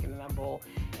 whatever he's drinking in that bowl.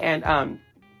 And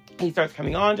he starts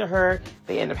coming on to her.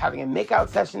 They end up having a makeout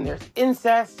session. There's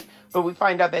incest, but we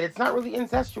find out that it's not really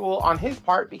incestual on his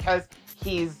part because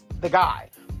he's the guy,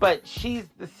 but she's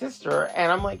the sister.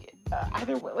 And I'm like,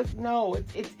 either way, no,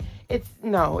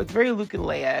 it's very Luke and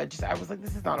Leia. I was like,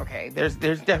 this is not okay. There's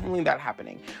definitely that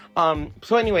happening.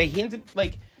 So anyway, he ends up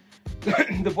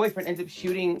the boyfriend ends up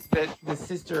shooting the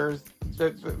sister's,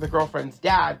 the girlfriend's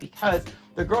dad, because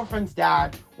the girlfriend's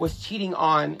dad was cheating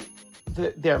on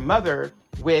their mother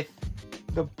with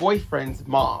the boyfriend's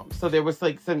mom. So there was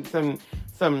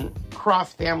some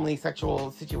cross-family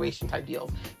sexual situation type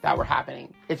deals that were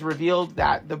happening. It's revealed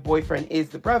that the boyfriend is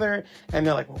the brother, and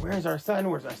they're like, well, where's our son?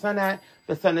 Where's our son at?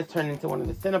 The son is turned into one of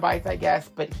the Cenobites, I guess,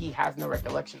 but he has no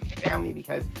recollection of the family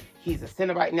because he's a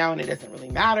Cenobite now, and it doesn't really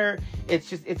matter. It's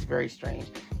very strange.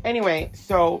 Anyway,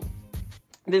 so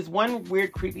this one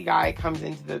weird, creepy guy comes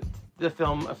into the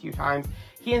film a few times.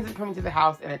 He ends up coming to the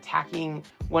house and attacking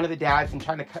one of the dads and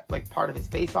trying to cut part of his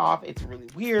face off. It's really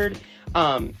weird.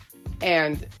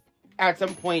 And at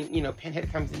some point,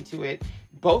 Pinhead comes into it.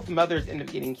 Both mothers end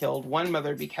up getting killed. One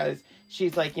mother because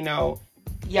she's like,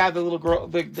 yeah, the little girl,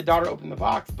 the daughter opened the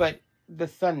box, but the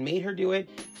son made her do it.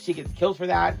 She gets killed for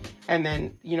that. And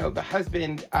then, the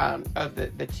husband of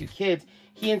the two kids,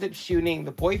 he ends up shooting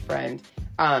the boyfriend.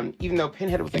 Even though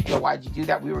Pinhead was like, yo, why'd you do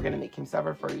that? We were going to make him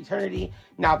suffer for eternity.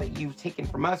 Now that you've taken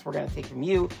from us, we're going to take from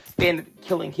you. They end up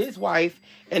killing his wife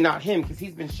and not him, because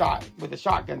he's been shot with a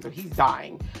shotgun, so he's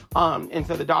dying. And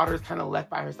so the daughter is kind of left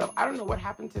by herself. I don't know what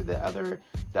happened to the other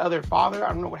father. I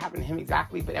don't know what happened to him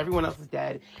exactly, but everyone else is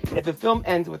dead. And the film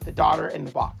ends with the daughter in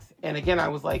the box. And again, I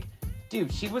was like,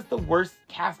 dude, she was the worst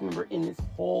cast member in this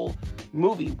whole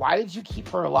movie. Why did you keep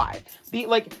her alive?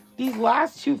 These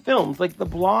last two films, the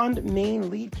blonde main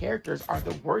lead characters are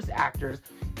the worst actors.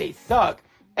 They suck.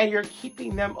 And you're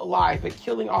keeping them alive, but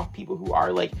killing off people who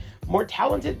are, more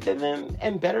talented than them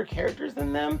and better characters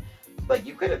than them.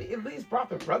 You could have at least brought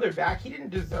the brother back. He didn't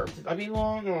deserve to. He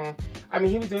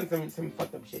was doing some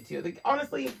fucked up shit, too.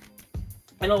 Honestly,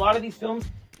 in a lot of these films,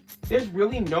 there's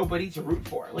really nobody to root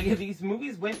for. These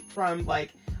movies went from, I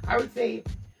would say,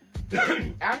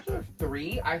 after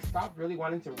 3, I stopped really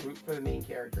wanting to root for the main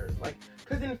characters.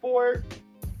 Because in 4,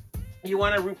 you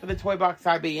want to root for the toy box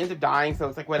side, but he ends up dying, so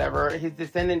it's like, whatever. His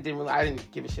descendant I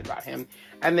didn't give a shit about him.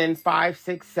 And then 5,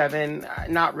 6, 7,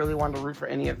 not really wanting to root for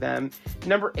any of them.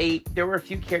 Number 8, there were a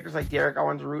few characters like Derek I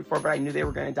wanted to root for, but I knew they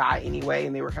were going to die anyway,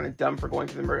 and they were kind of dumb for going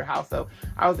to the murder house, so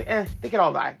I was like, they could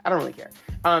all die. I don't really care.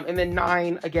 And then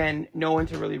 9, again, no one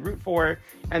to really root for.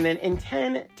 And then in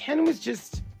 10 was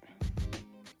just,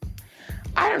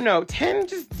 I don't know, 10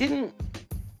 just didn't,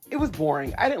 it was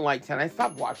boring. I didn't like 10. I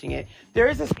stopped watching it. There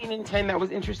is a scene in 10 that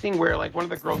was interesting where, like, one of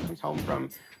the girls comes home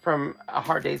from a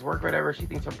hard day's work or whatever. She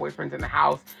thinks her boyfriend's in the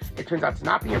house. It turns out to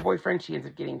not be her boyfriend. She ends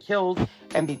up getting killed.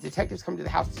 And the detectives come to the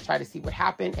house to try to see what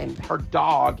happened. And her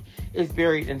dog is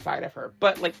buried inside of her.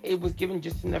 But, like, it was given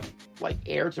just enough, like,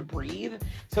 air to breathe.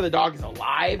 So the dog is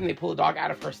alive. And they pull the dog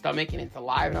out of her stomach and it's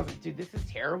alive. And I was like, dude, this is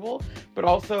terrible. But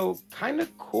also kind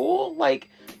of cool. Like,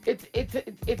 it's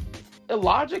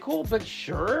illogical, but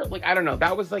sure. Like, I don't know.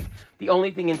 That was, like, the only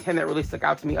thing in 10 that really stuck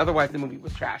out to me. Otherwise, the movie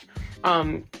was trash.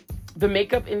 The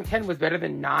makeup in 10 was better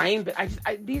than 9, but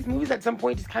these movies at some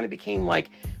point just kind of became like,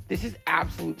 this is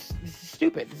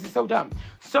stupid. This is so dumb.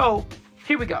 So,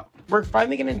 here we go. We're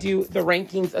finally going to do the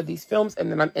rankings of these films, and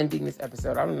then I'm ending this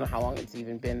episode. I don't know how long it's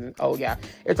even been. Oh, yeah.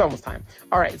 It's almost time.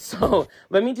 All right, so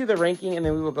let me do the ranking, and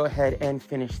then we will go ahead and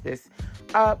finish this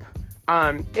up.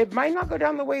 It might not go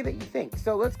down the way that you think,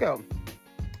 so let's go.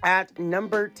 At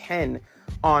number 10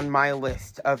 on my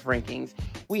list of rankings,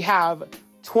 we have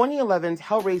 2011's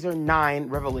Hellraiser 9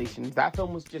 Revelations. That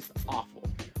film was just awful.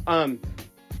 I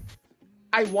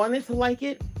wanted to like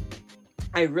it.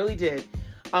 I really did.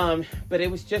 But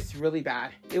it was just really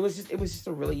bad. It was just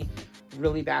a really,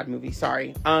 really bad movie.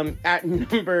 Sorry. At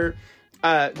number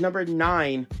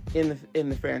 9 in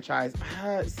the franchise.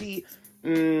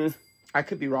 I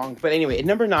could be wrong. But anyway, at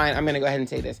number 9, I'm going to go ahead and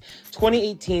say this.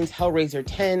 2018's Hellraiser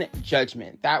 10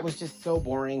 Judgment. That was just so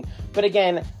boring. But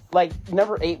again, like,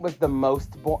 number 8 was the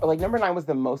most boring. Like, number 9 was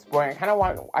the most boring. I kind of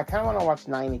want to watch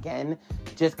 9 again.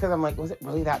 Just because I'm like, was it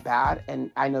really that bad?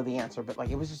 And I know the answer. But, like,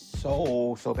 it was just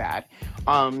so bad.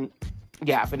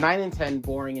 Yeah, but 9 and 10,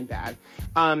 boring and bad.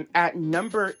 At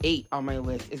number 8 on my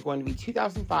list is going to be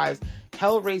 2005's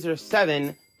Hellraiser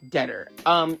 7 Deader.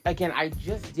 Again,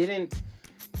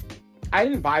 I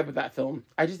didn't vibe with that film.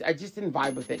 I just didn't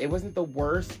vibe with it. It wasn't the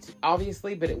worst,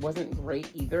 obviously, but it wasn't great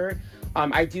either.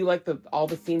 I do like all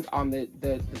the scenes on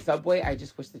the subway. I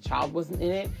just wish the child wasn't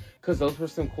in it, because those were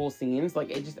some cool scenes. Like,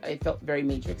 it felt very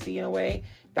Matrix-y in a way.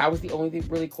 That was the only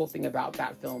really cool thing about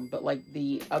that film. But, like,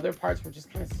 the other parts were just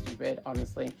kind of stupid,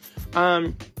 honestly.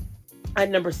 At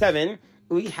number 7,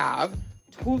 we have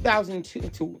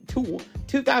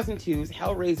 2002's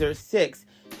Hellraiser 6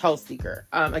 Hellseeker.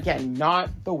 Again, not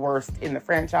the worst in the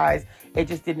franchise. It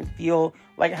just didn't feel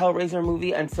like a Hellraiser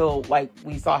movie until, like,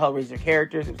 we saw Hellraiser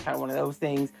characters. It was kind of one of those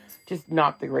things. Just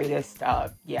not the greatest.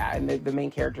 And the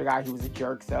main character guy, who was a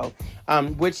jerk. So,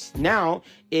 which now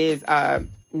is,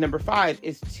 number 5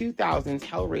 is 2000's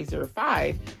Hellraiser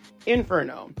 5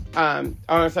 Inferno.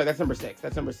 Sorry, that's number 6.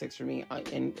 That's number 6 for me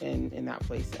in that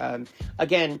place.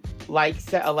 Again, like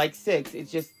 6,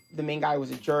 it's just the main guy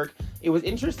was a jerk. It was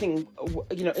interesting,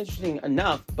 interesting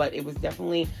enough, but it was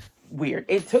definitely weird.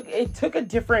 It took a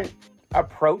different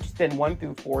approach than 1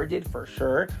 through 4 did, for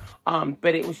sure.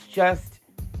 But it was just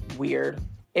weird.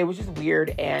 It was just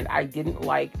weird, and I didn't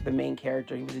like the main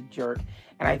character. He was a jerk,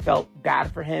 and I felt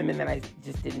bad for him, and then I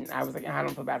just didn't. I was like, I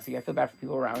don't feel bad for you. I feel bad for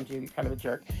people around you. He's kind of a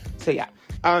jerk. So, yeah.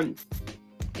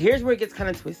 Here's where it gets kind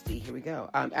of twisty. Here we go.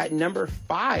 At number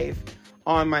 5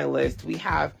 on my list, we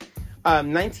have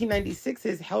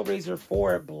 1996's Hellraiser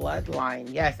 4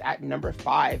 Bloodline. Yes, at number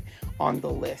 5 on the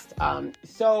list.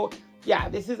 Yeah,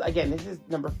 this is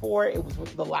number 4. It was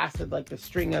the last of, like, the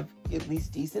string of at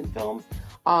least decent films.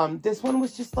 This one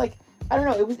was just, like, I don't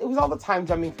know, it was all the time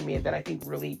jumping for me that I think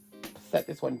really set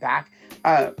this one back.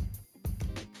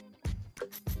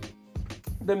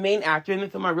 The main actor in the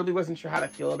film, I really wasn't sure how to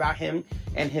feel about him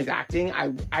and his acting.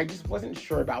 I just wasn't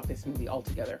sure about this movie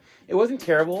altogether. It wasn't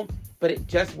terrible, but it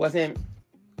just wasn't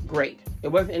great. It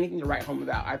wasn't anything to write home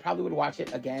about. I probably would watch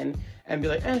it again and be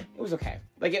like, it was okay.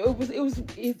 Like,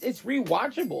 it's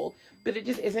rewatchable, but it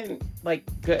just isn't, like,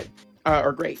 good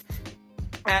or great.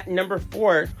 At number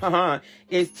 4,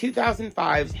 is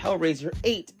 2005's Hellraiser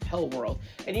 8 Hellworld.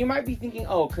 And you might be thinking,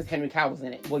 oh, because Henry Cavill's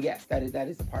in it. Well, yes, that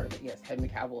is a part of it. Yes, Henry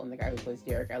Cavill and the guy who plays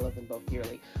Derek, I love them both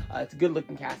dearly. It's a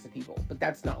good-looking cast of people, but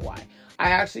that's not why. I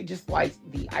actually just liked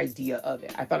the idea of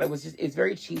it. I thought it's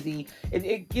very cheesy.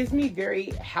 It gives me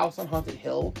very House on Haunted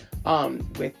Hill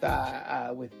with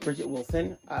Bridget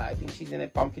Wilson. I think she's in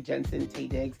it. Famke Jensen, Taye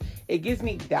Diggs. It gives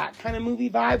me that kind of movie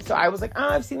vibe. So I was like,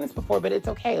 I've seen this before, but it's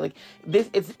okay. Like,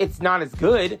 it's not as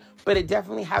good, but it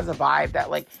definitely has a vibe that,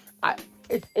 like, I,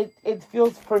 it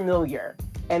feels familiar,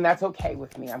 and that's okay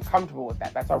with me. I'm comfortable with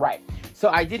that. That's all right. So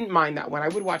I didn't mind that one. I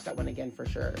would watch that one again for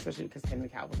sure, especially because Henry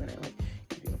Cavill's in it. Like,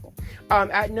 it's beautiful.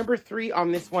 At number 3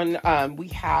 on this one, we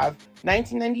have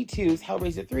 1992's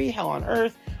Hellraiser 3, Hell on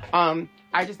Earth.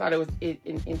 I just thought it was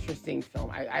an interesting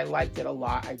film. I liked it a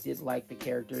lot. I did like the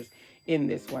characters in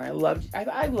this one. I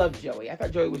loved Joey. I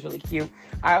thought Joey was really cute.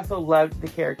 I also loved the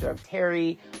character of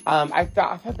Terry. I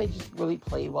thought they just really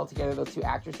played well together, those two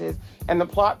actresses. And the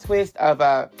plot twist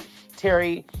of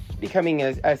Terry becoming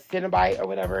a Cenobite or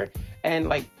whatever, and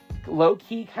like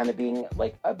low-key kind of being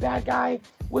like a bad guy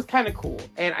was kind of cool.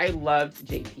 And I loved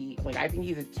JP. Like, I think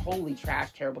he's a totally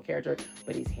trash, terrible character,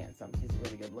 but he's handsome. He's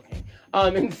really good looking.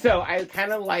 And so I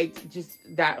kind of liked just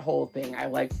that whole thing. I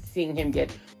liked seeing him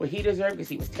get what he deserved because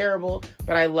he was terrible,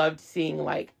 but I loved seeing,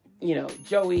 like, you know,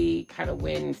 Joey kind of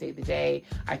win and save the day.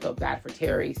 I felt bad for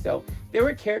Terry. So there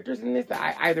were characters in this that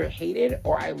I either hated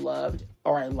or I loved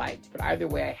or I liked. But either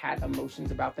way, I had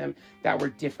emotions about them that were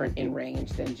different in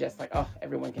range than just like, oh,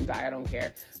 everyone can die, I don't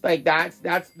care. Like, that's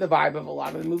the vibe of a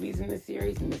lot of the movies in this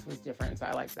series, and this was different, so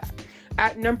I liked that.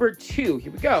 At number 2,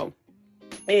 here we go,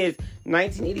 is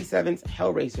 1987's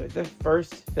Hellraiser, the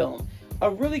first film. A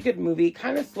really good movie,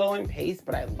 kind of slow in pace,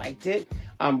 but I liked it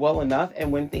well enough.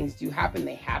 And when things do happen,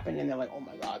 they happen, and they're like, oh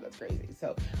my God, that's crazy.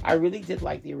 So I really did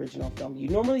like the original film.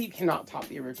 Normally you cannot top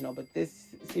the original, but this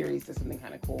series does something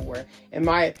kind of cool where, in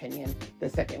my opinion, the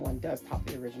second one does top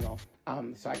the original.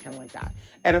 So I kind of like that.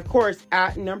 And of course,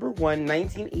 at number 1,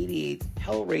 1988's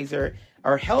Hellraiser,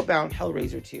 or Hellbound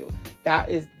Hellraiser 2. That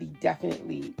is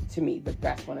definitely, to me, the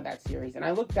best one of that series. And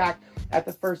I look back at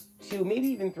the first 2, maybe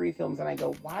even 3 films, and I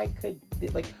go, why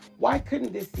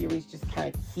couldn't this series just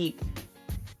kind of keep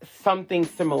something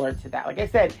similar to that? Like I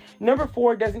said, number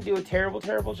 4 doesn't do a terrible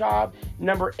job.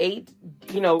 Number 8,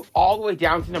 you know, all the way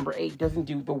down to number 8 doesn't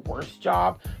do the worst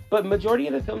job. But majority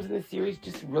of the films in the series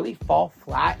just really fall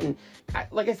flat. And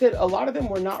like I said, a lot of them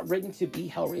were not written to be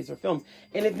Hellraiser films.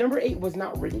 And if number 8 was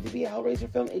not written to be a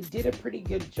Hellraiser film, it did a pretty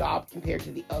good job compared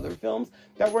to the other films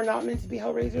that were not meant to be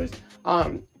Hellraisers,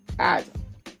 at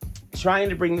trying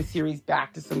to bring the series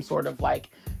back to some sort of like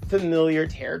familiar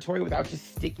territory without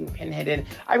just sticking Pinhead in.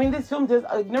 I mean, this film does,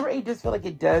 number 8 does feel like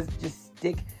it does just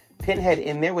stick Pinhead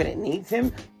in there when it needs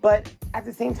him, but at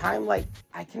the same time, like,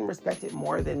 I can respect it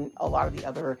more than a lot of the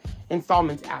other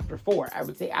installments after 4. I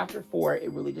would say after 4, it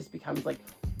really just becomes like,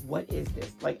 what is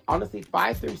this? Like, honestly,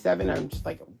 5 through 7, I'm just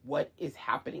like, what is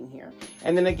happening here?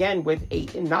 And then again, with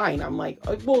 8 and 9, I'm like,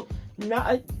 well,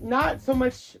 not so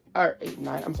much, or 8 and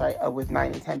 9, I'm sorry, with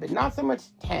 9 and 10, but not so much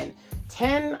 10.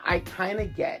 10, I kind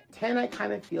of get. 10, I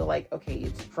kind of feel like, okay,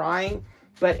 it's trying,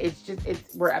 but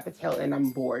we're at the tail end.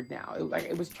 I'm bored now.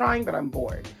 It was trying, but I'm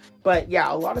bored. But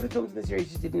yeah, a lot of the films in the series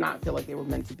just did not feel like they were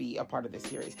meant to be a part of this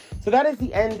series. So that is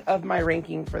the end of my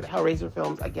ranking for the Hellraiser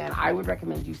films. Again, I would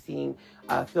recommend you seeing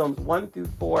films 1 through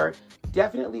 4.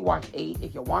 Definitely watch 8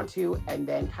 if you want to, and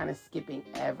then kind of skipping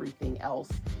everything else.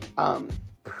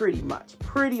 Pretty much.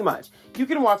 You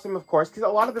can watch them, of course, because a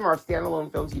lot of them are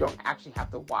standalone films. You don't actually have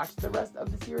to watch the rest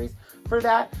of the series for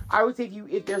that. I would say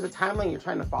if there's a timeline you're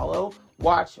trying to follow,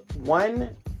 watch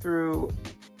 1 through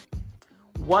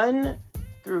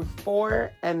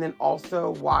 4, and then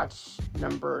also watch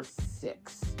number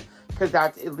 6, because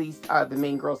that's at least the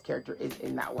main girl's character is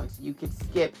in that one. So you could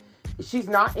skip. She's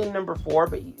not in number 4,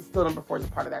 but still number 4 is a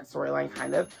part of that storyline,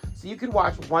 kind of. So you could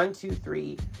watch 1, 2,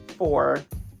 3, 4,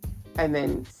 and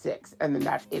then 6, and then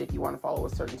that's it if you want to follow a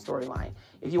certain storyline.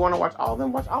 If you want to watch all of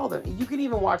them, watch all of them. You could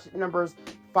even watch numbers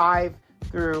 5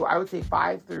 through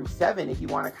 7 if you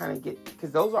want to kind of get,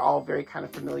 because those are all very kind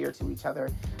of familiar to each other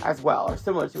as well, or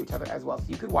similar to each other as well. So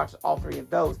you could watch all 3 of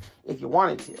those if you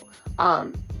wanted to.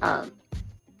 And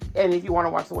if you want to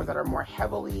watch the ones that are more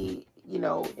heavily, you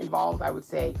know, involved, I would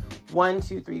say 1,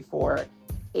 2, 3, 4,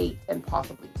 8, and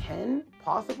possibly 10,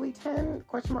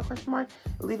 question mark,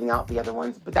 leaving out the other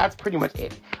ones, but that's pretty much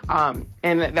it. And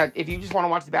that if you just want to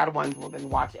watch the bad ones, well, then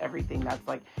watch everything that's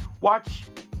like, watch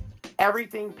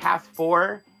everything past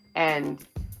 4, and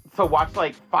so watch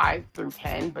like 5 through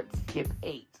 10, but skip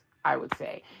 8, I would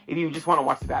say, if you just want to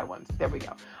watch the bad ones. There we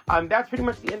go. That's pretty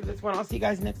much the end of this one. I'll see you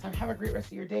guys next time. Have a great rest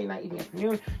of your day, night, evening,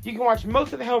 afternoon. You can watch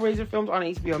most of the Hellraiser films on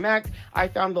HBO Max. I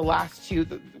found the last 2,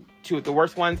 two of the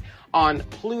worst ones, on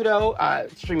Pluto,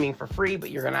 streaming for free,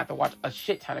 but you're gonna have to watch a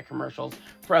shit ton of commercials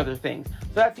for other things.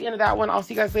 So that's the end of that one. I'll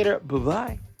see you guys later.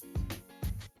 Bye-bye.